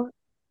know,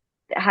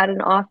 had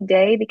an off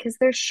day because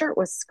their shirt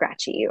was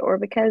scratchy or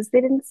because they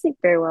didn't sleep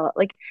very well.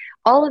 Like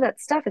all of that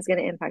stuff is going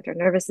to impact our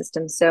nervous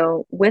system.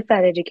 So, with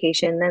that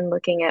education, then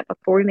looking at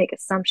before we make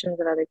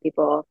assumptions of other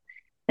people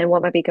and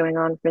what might be going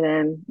on for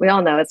them, we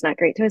all know it's not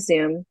great to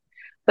assume,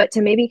 but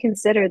to maybe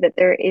consider that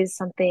there is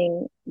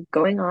something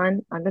going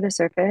on under the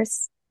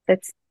surface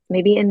that's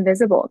maybe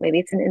invisible. Maybe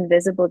it's an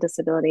invisible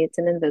disability, it's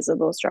an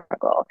invisible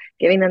struggle,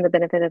 giving them the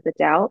benefit of the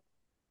doubt.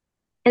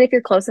 And if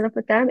you're close enough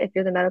with them, if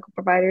you're the medical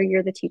provider,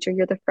 you're the teacher,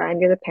 you're the friend,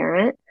 you're the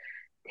parent,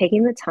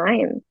 taking the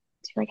time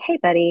to be like, hey,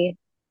 buddy,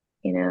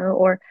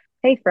 or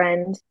hey,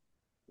 friend,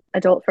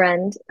 adult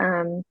friend,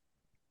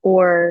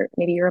 or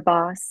maybe you're a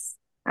boss,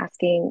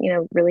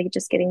 asking, really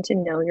just getting to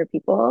know your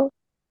people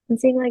and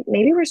seeing like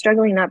maybe we're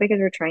struggling not because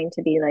we're trying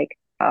to be like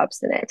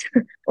obstinate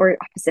or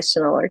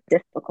oppositional or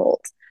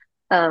difficult,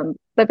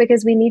 but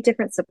because we need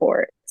different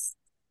supports.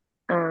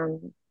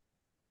 Um,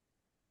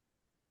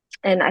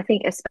 And I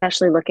think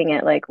especially looking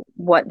at like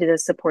what do the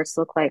supports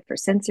look like for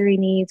sensory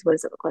needs? What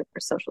does it look like for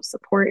social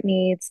support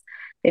needs?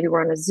 Maybe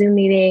we're on a Zoom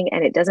meeting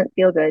and it doesn't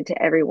feel good to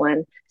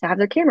everyone to have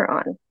their camera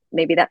on.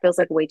 Maybe that feels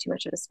like way too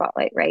much of a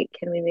spotlight, right?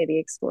 Can we maybe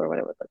explore what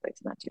it would look like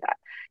to not do that?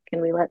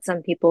 Can we let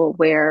some people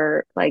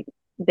wear like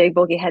big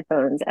bulky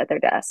headphones at their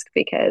desk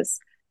because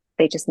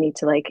they just need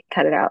to like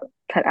cut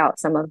out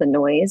some of the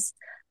noise?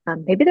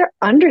 Maybe they're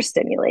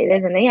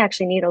understimulated and they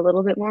actually need a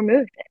little bit more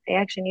movement. They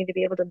actually need to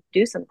be able to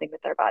do something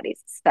with their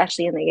bodies,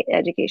 especially in the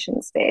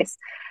education space.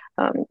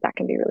 That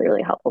can be really,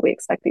 really helpful. We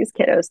expect these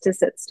kiddos to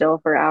sit still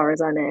for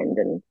hours on end,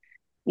 and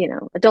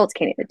adults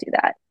can't even do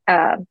that.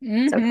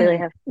 So clearly,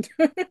 Hmm.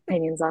 have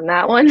opinions on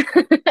that one.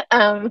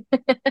 um,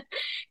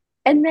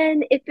 and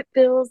then, if it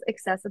feels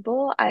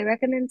accessible, I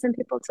recommend some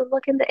people to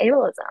look into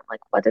ableism. Like,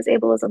 what does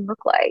ableism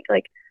look like?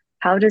 Like,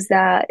 how does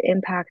that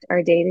impact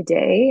our day to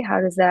day?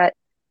 How does that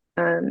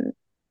um,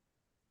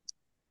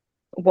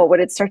 what would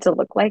it start to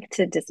look like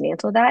to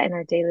dismantle that in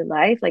our daily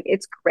life? Like,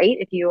 it's great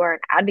if you are an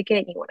advocate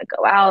and you want to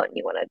go out and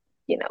you want to,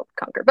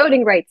 conquer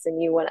voting rights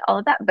and you want all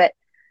of that. But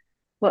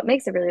what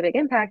makes a really big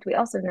impact, we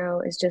also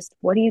know, is just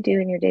what do you do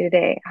in your day to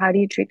day? How do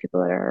you treat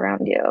people that are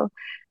around you?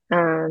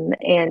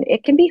 And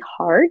it can be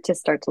hard to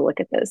start to look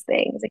at those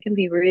things. It can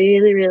be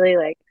really, really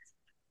like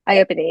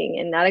eye-opening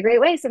and not a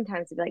great way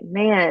sometimes to be like,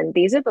 man,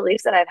 these are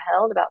beliefs that I've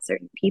held about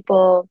certain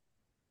people,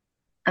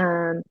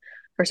 um,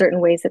 or certain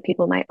ways that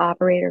people might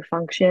operate or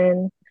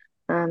function.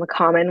 A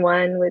common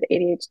one with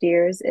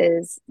ADHDers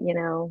is,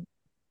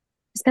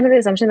 it's kind of the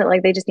assumption that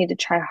like they just need to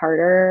try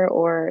harder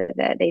or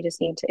that they just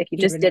need to, if you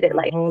just Hearing it did it my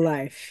like, whole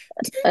life.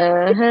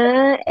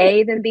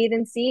 A, then B,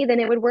 then C, then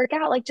it would work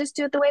out. Like just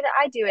do it the way that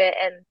I do it.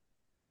 And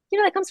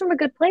that comes from a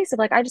good place of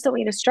like, I just don't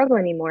want you to struggle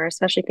anymore,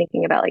 especially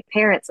thinking about like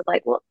parents of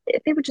like, well,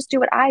 if they would just do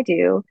what I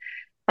do,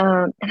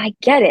 and I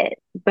get it,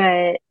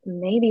 but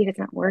maybe if it's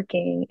not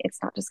working, it's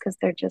not just because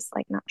they're just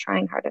like not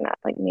trying hard enough.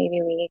 Like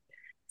maybe we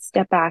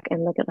step back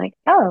and look at like,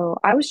 oh,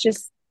 that's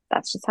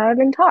just how I've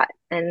been taught.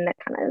 And that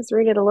kind of is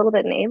rooted a little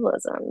bit in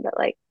ableism that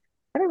like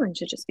everyone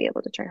should just be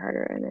able to try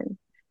harder and then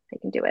they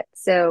can do it.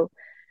 So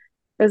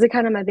those are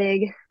kind of my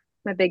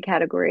big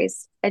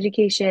categories: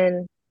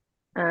 education,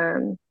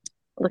 um,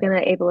 looking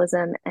at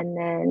ableism, and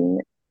then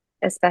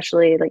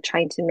especially like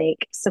trying to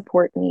make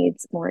support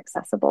needs more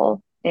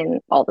accessible in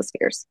all the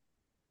spheres.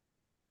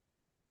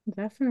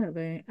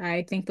 Definitely.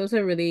 I think those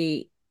are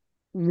really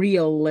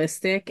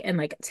realistic and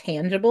like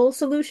tangible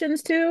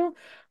solutions too.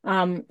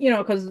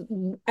 Because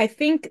I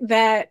think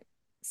that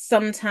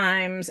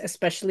sometimes,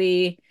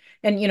 especially,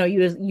 and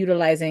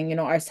utilizing,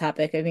 our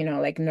topic of,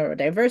 like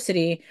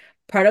neurodiversity,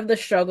 part of the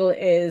struggle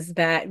is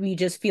that we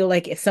just feel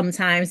like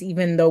sometimes,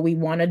 even though we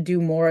want to do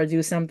more or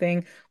do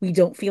something, we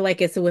don't feel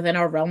like it's within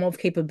our realm of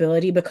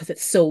capability because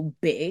it's so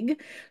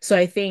big. So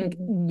I think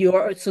Mm-hmm.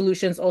 your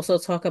solutions also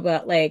talk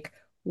about like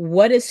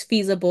what is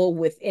feasible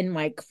within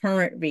my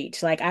current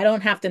reach. Like I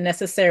don't have to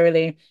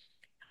necessarily,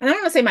 I don't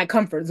want to say my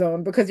comfort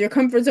zone because your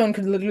comfort zone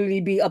could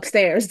literally be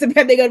upstairs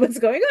depending on what's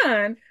going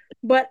on.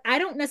 But I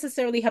don't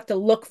necessarily have to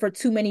look for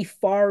too many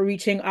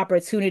far-reaching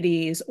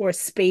opportunities or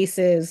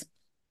spaces,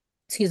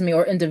 excuse me,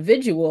 or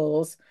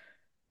individuals.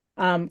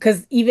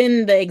 Because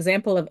even the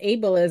example of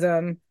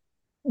ableism,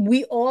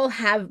 we all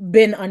have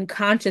been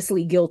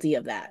unconsciously guilty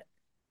of that.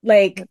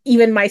 Like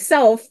even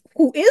myself,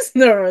 who is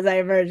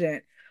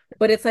neurodivergent.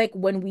 But it's like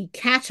when we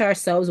catch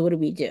ourselves, what do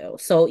we do?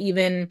 So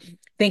even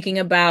thinking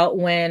about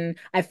when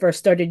I first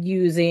started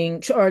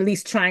using, or at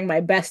least trying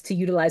my best to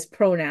utilize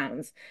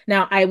pronouns.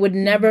 Now, I would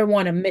never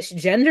want to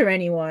misgender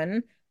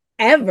anyone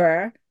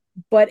ever,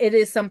 but it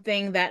is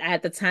something that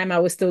at the time I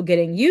was still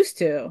getting used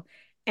to.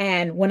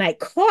 And when I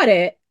caught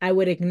it, I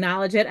would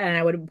acknowledge it and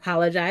I would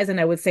apologize and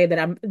I would say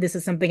that this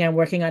is something I'm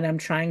working on, I'm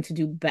trying to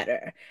do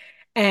better.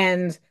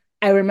 And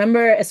I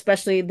remember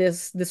especially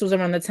this was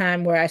around the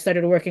time where I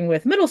started working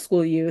with middle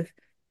school youth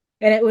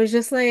and it was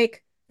just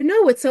like,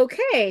 no, it's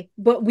okay,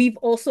 but we've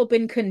also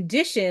been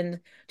conditioned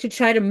to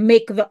try to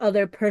make the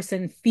other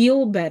person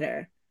feel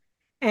better.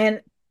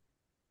 And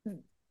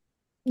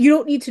you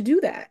don't need to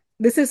do that.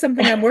 This is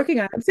something I'm working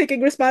on. I'm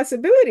taking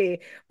responsibility.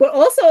 But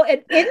also,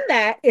 and in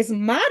that is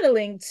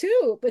modeling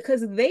too,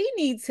 because they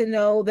need to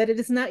know that it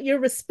is not your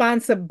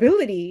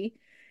responsibility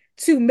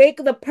to make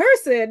the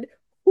person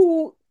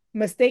who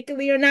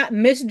mistakenly or not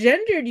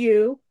misgendered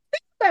you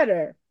think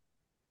better,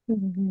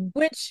 Mm-hmm.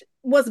 which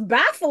was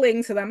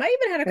baffling to them. I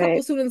even had a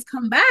couple Right. students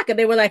come back and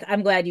they were like,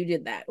 I'm glad you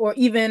did that. Or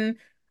even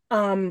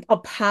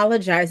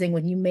apologizing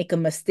when you make a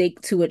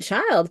mistake to a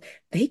child.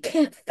 They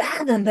can't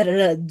fathom that an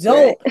Right.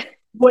 adult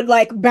would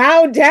like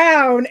bow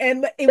down.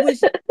 And it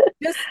was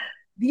just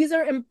these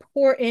are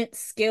important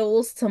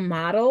skills to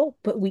model,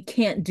 but we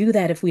can't do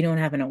that if we don't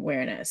have an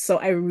awareness. So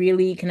I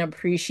really can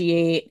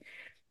appreciate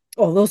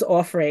all those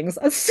offerings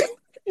on so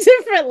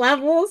different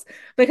levels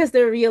because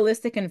they're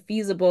realistic and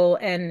feasible.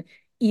 And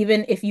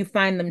even if you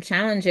find them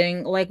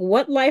challenging, like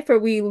what life are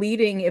we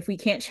leading if we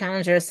can't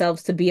challenge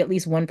ourselves to be at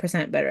least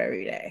 1% better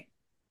every day?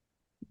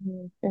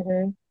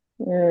 Mm-hmm.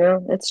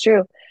 No, it's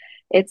true.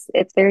 It's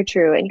very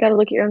true. And you got to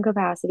look at your own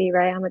capacity,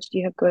 right? How much do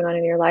you have going on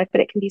in your life?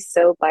 But it can be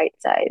so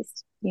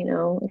bite-sized,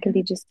 it can Yeah.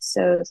 be just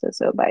so, so,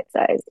 so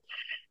bite-sized.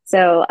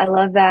 So I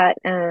love that.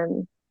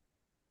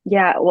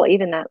 Yeah, well,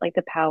 even that, like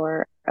the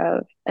power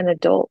of an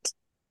adult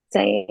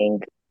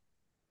saying,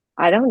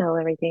 I don't know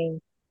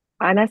everything.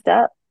 I messed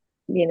up,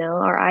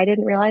 or I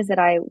didn't realize that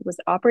I was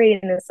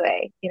operating this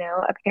way,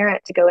 a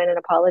parent to go in and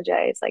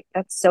apologize. Like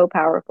that's so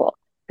powerful.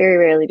 Very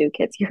rarely do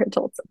kids hear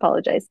adults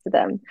apologize to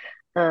them.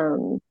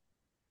 Um,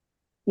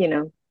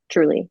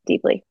 truly,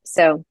 deeply.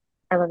 So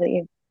I love that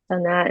you've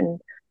done that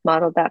and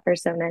modeled that for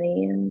so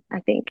many. And I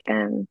think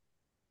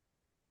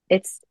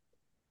it's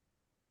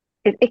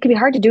it can be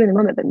hard to do in the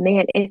moment, but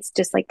man, it's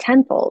just like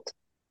tenfold.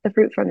 The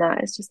fruit from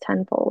that is just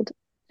tenfold.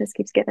 Just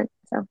keeps giving.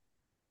 So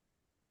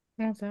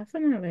Well,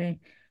 definitely.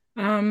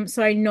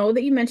 So I know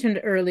that you mentioned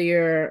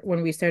earlier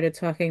when we started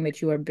talking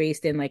that you are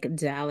based in like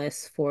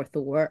Dallas, Fort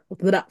Worth,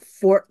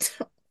 Fort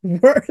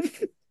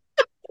Worth.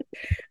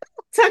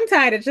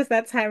 tongue-tied. It's just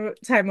that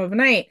time of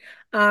night.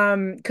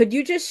 Could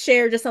you just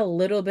share just a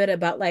little bit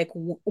about like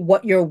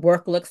what your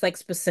work looks like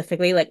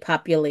specifically, like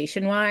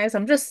population wise?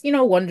 I'm just,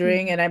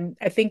 wondering, and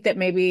I think that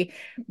maybe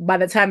by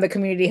the time the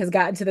community has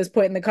gotten to this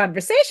point in the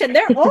conversation,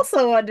 they're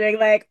also wondering,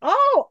 like,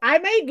 oh, I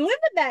may live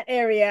in that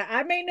area.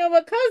 I may know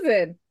a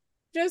cousin.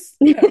 Just,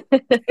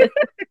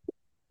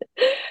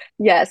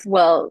 Yes,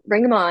 well,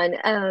 bring them on.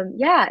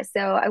 Yeah, so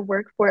I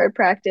work for a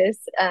practice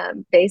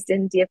based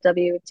in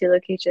DFW with two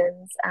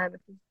locations. If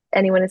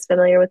anyone is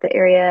familiar with the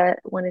area,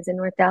 one is in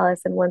North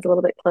Dallas and one's a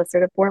little bit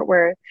closer to Fort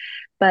Worth,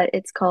 but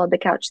it's called the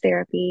Couch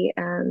Therapy.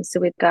 So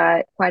we've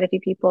got quite a few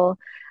people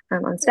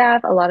on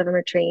staff. A lot of them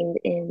are trained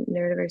in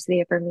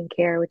Neurodiversity Affirming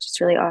Care, which is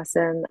really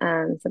awesome,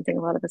 something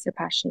a lot of us are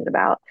passionate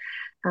about.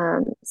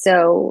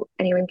 So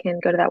anyone can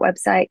go to that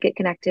website, get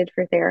connected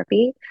for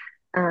therapy.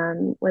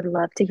 Would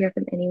love to hear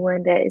from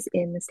anyone that is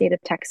in the state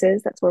of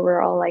Texas. That's where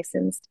we're all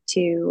licensed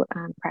to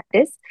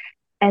practice.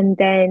 And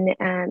then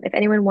if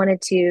anyone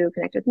wanted to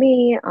connect with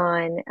me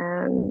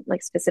on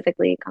like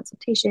specifically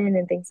consultation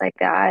and things like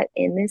that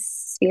in this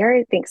sphere,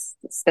 I think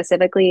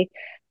specifically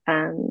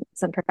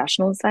some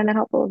professionals find that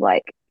helpful.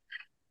 Like,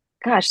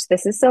 gosh,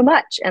 this is so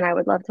much, and I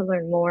would love to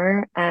learn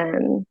more.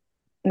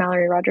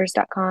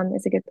 MallorieRodgers.com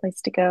is a good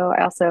place to go.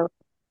 I also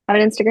have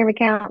an Instagram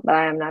account, but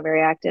I am not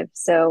very active.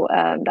 So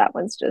that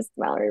one's just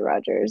Mallorie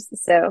Rodgers.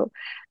 So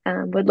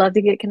would love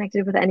to get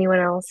connected with anyone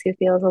else who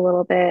feels a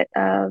little bit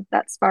of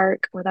that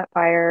spark or that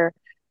fire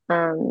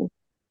um,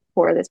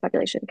 for this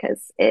population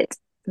because it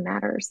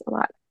matters a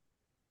lot.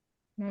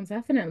 well,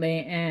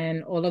 definitely.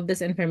 And all of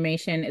this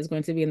information is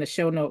going to be in the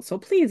show notes. So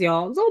please,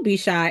 y'all, don't be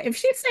shy. If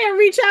she's saying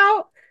reach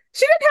out,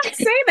 she didn't have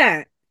to say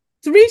that.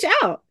 To reach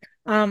out.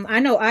 I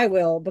know I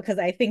will because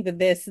I think that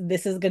this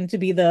is going to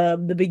be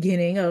the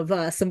beginning of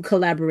some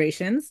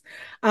collaborations.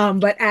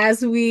 But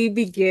as we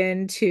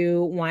begin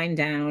to wind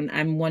down,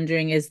 I'm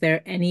wondering, is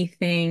there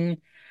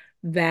anything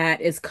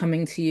that is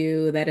coming to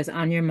you that is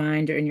on your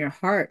mind or in your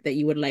heart that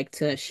you would like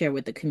to share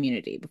with the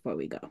community before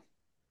we go?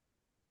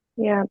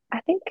 Yeah, I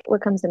think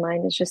what comes to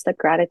mind is just the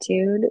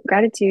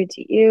gratitude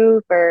to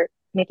you for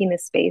making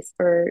this space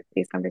for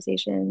these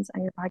conversations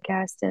on your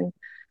podcast, and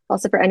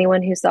also for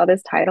anyone who saw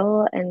this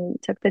title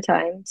and took the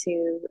time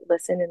to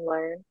listen and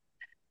learn.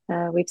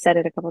 We've said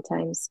it a couple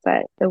times,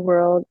 but the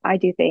world, I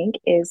do think,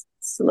 is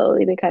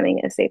slowly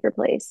becoming a safer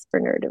place for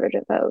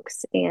neurodivergent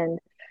folks, and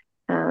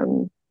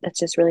that's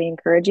just really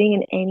encouraging.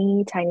 And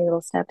any tiny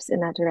little steps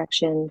in that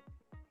direction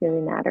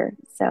really matter.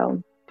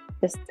 So,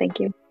 just thank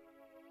you.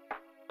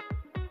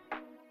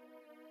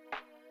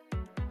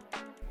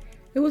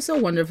 It was so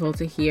wonderful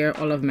to hear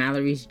all of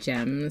Mallorie's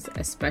gems,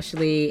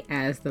 especially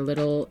as the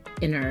little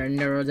inner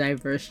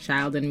neurodiverse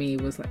child in me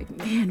was like,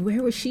 man,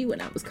 where was she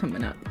when I was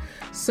coming up?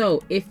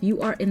 So if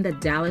you are in the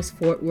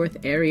Dallas-Fort Worth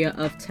area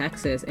of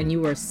Texas and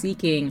you are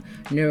seeking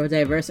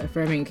neurodiverse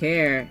affirming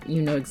care,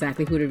 you know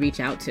exactly who to reach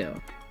out to.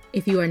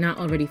 If you are not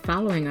already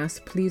following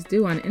us, please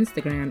do on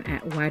Instagram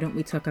at Why Don't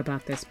We Talk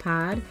About This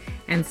Pod,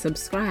 and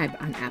subscribe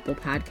on Apple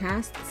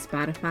Podcasts,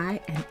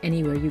 Spotify, and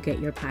anywhere you get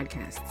your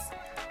podcasts.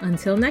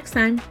 Until next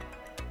time.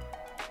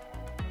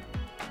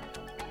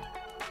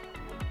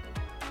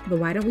 The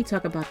Why Don't We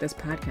Talk About This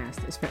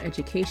podcast is for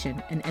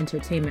education and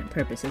entertainment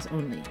purposes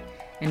only,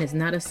 and is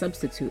not a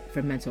substitute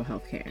for mental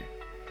health care.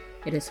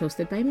 It is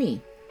hosted by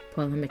me,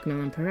 Paula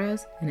McMillan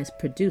Perez, and is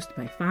produced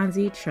by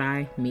Fonzie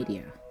Tri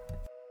Media.